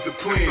you need is a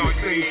plan. The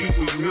same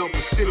people you help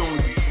will shit on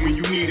you when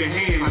you need a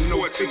hand. I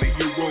know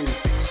 50-year-olds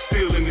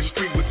still in the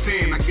street with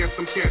 10. I guess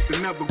some cats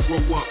that never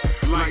grow up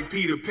like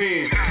Peter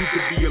Pan. You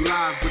could be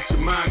alive, but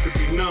your mind could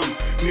be numb.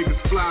 Niggas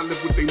fly,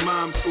 live with their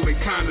moms, so they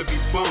kinda be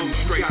bummed.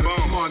 Straight gotta be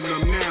smart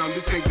enough now,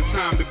 this ain't the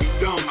time to be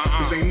dumb.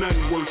 Cause ain't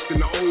nothing worse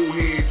than the old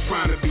head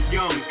trying to be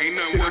young. Ain't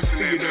nothing worse than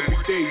that, every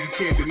day, you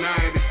can't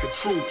deny it, it's the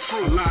truth.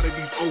 A lot of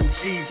these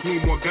OGs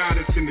need more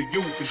guidance in the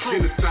youth. It's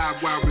genocide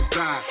where I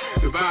reside.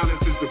 The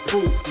violence is the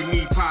proof. We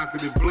need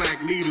positive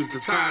black leaders to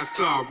tie us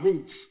to our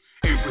roots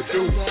and produce.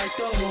 Feels like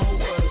the whole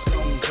world's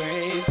going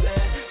crazy.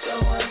 So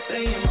I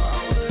stay in my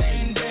own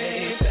lane,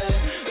 baby.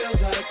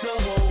 Feels like the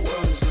whole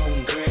world's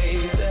going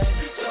crazy.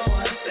 So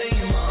I stay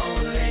in my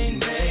own lane,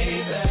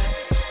 baby.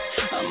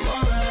 I'm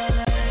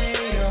alright.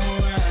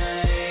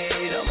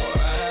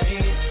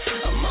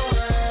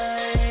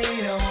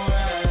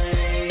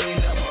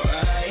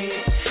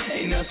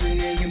 Ain't nothing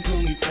that can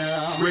pull me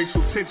down.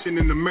 Racial tension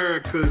in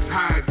America is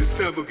high as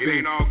it's ever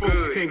been.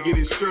 Folks can't get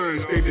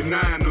insurance, they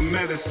denying the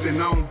medicine.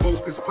 I don't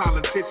vote cause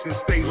politicians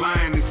stay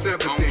lying, it's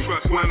evident.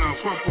 Watching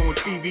Trump on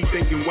TV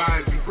thinking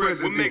why is he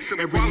president?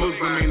 Every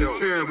Muslim ain't a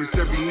terrorist,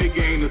 every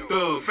nigga ain't a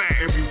thug.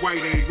 Every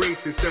white ain't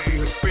racist, every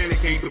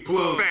Hispanic ain't the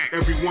plug.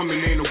 Every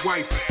woman ain't a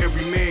wife,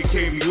 every man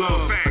can't be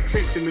loved.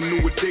 Attention to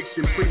new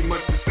addiction, pretty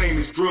much the same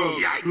as drugs.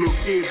 Little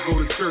kids go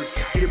to church,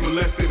 get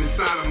molested and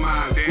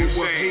sodomized. They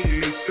was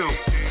hating themselves,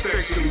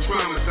 sexually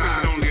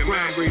traumatized. The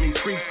crime rate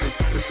increasing,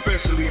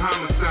 especially deadly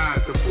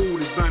homicides. The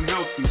food is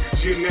unhealthy,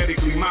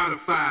 genetically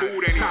modified.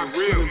 Cops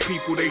killing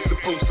people they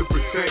supposed to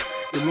protect.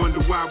 They wonder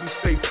why we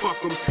say fuck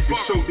them and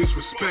show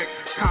disrespect.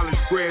 College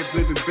grads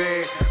living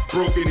bad,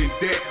 broken in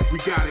debt. We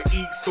gotta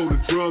eat, so the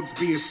drugs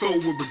being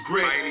sold with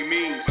regret. By any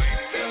means.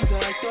 Feels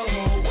like the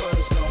whole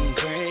world's going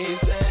crazy,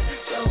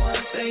 so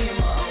I stay in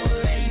my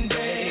own lane,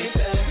 baby.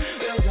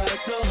 Feels like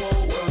the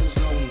whole world's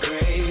going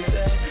crazy,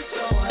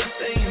 so I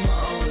stay in my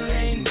own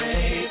lane,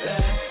 baby.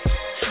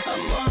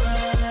 I'm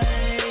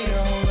alright,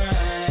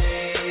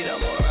 alright,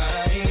 I'm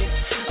alright.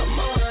 I'm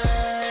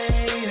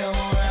alright,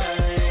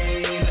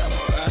 alright, I'm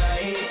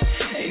alright.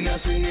 Ain't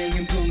nothing that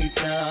can pull me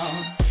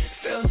down.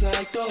 Feels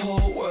like the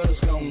whole world's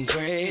going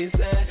crazy,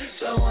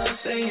 so I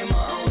stay in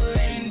my own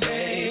lane,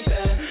 baby.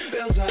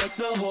 Feels like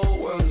the whole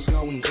world's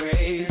going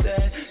crazy,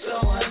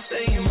 so I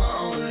stay in my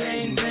own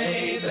lane,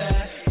 baby.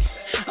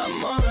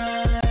 I'm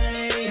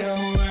alright,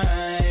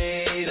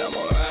 alright, I'm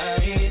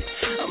alright.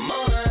 I'm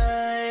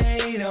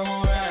alright,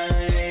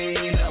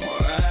 alright, I'm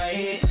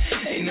alright.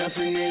 Ain't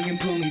nothing that can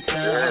pull me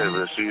down. Yeah,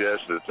 but see,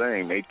 that's the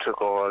thing. They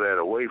took all that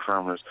away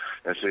from us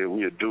and said,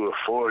 we'll do it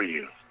for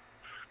you.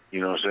 You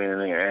know what I'm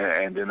saying?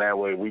 And then that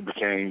way we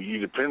became, you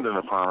dependent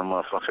upon a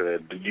motherfucker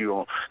that you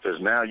don't,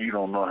 because now you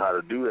don't know how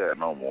to do that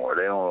no more.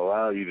 They don't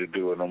allow you to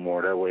do it no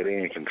more. That way they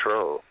in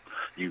control.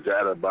 You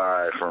got to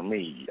buy it from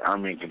me.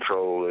 I'm in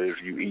control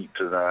if you eat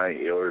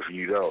tonight or if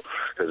you don't.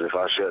 Because if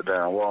I shut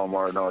down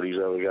Walmart and all these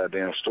other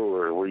goddamn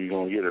stores, where you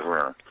going to get it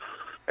from?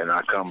 And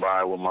I come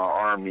by with my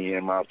army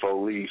and my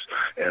police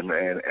and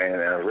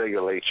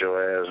regulate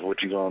your ass,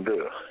 what you going to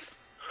do?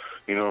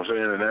 You know what I'm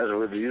saying? And that's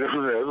what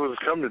that's what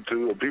it's coming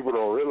to. And people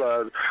don't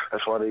realize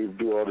that's why they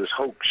do all this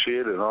hoax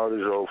shit and all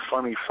this old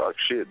funny fuck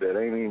shit that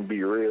ain't even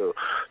be real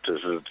to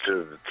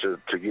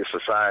get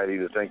society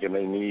to thinking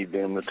they need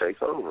them to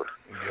take over.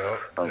 Yep,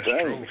 I'm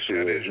telling you,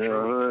 shit. You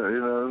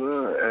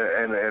know,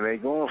 and they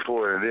going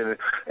for it.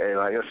 And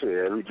like I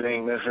said,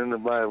 everything that's in the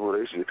Bible,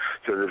 they should.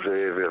 Because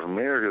if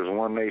America is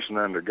one nation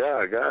under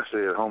God, God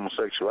said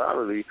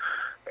homosexuality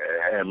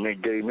and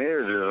make gay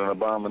marriage is an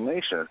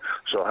abomination.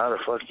 So how the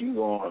fuck you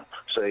gonna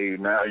say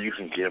now you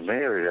can get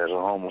married as a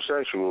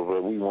homosexual,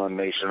 but we one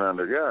nation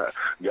under God?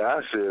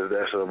 God says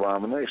that's an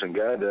abomination.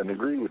 God doesn't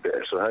agree with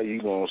that. So how you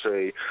gonna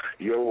say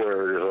your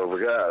word is over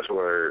God's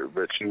word,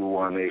 but you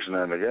one nation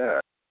under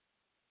God?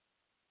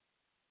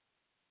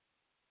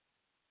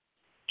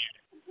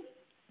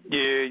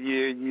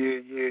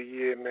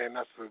 Yeah, man.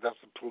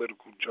 That's a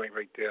political joint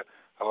right there.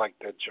 I like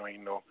that joint.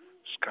 You know,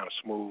 it's kind of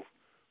smooth.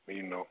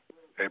 You know.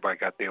 Everybody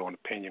got their own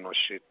opinion on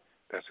shit.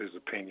 That's his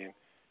opinion.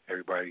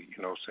 Everybody,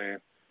 you know what I'm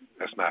saying?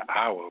 That's not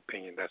our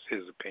opinion. That's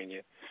his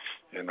opinion.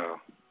 And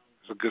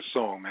it's a good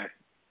song, man.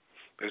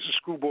 It's a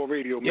Screwball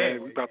Radio, man. Yeah.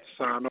 We about to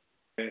sign off,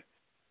 man.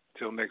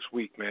 Till next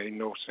week, man. You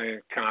know what I'm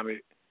saying?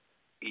 Comet,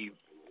 Eve.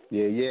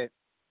 Yeah. Yeah,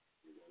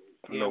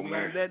 No, man.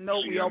 man. On that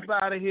note, we up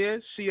out of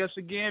here. See us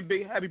again.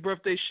 Big happy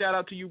birthday shout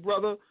out to you,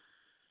 brother.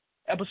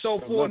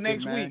 Episode 4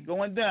 next week.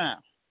 Going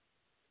down.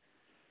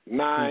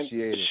 9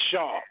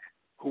 sharp.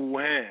 Who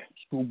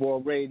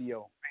Screwball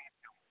Radio.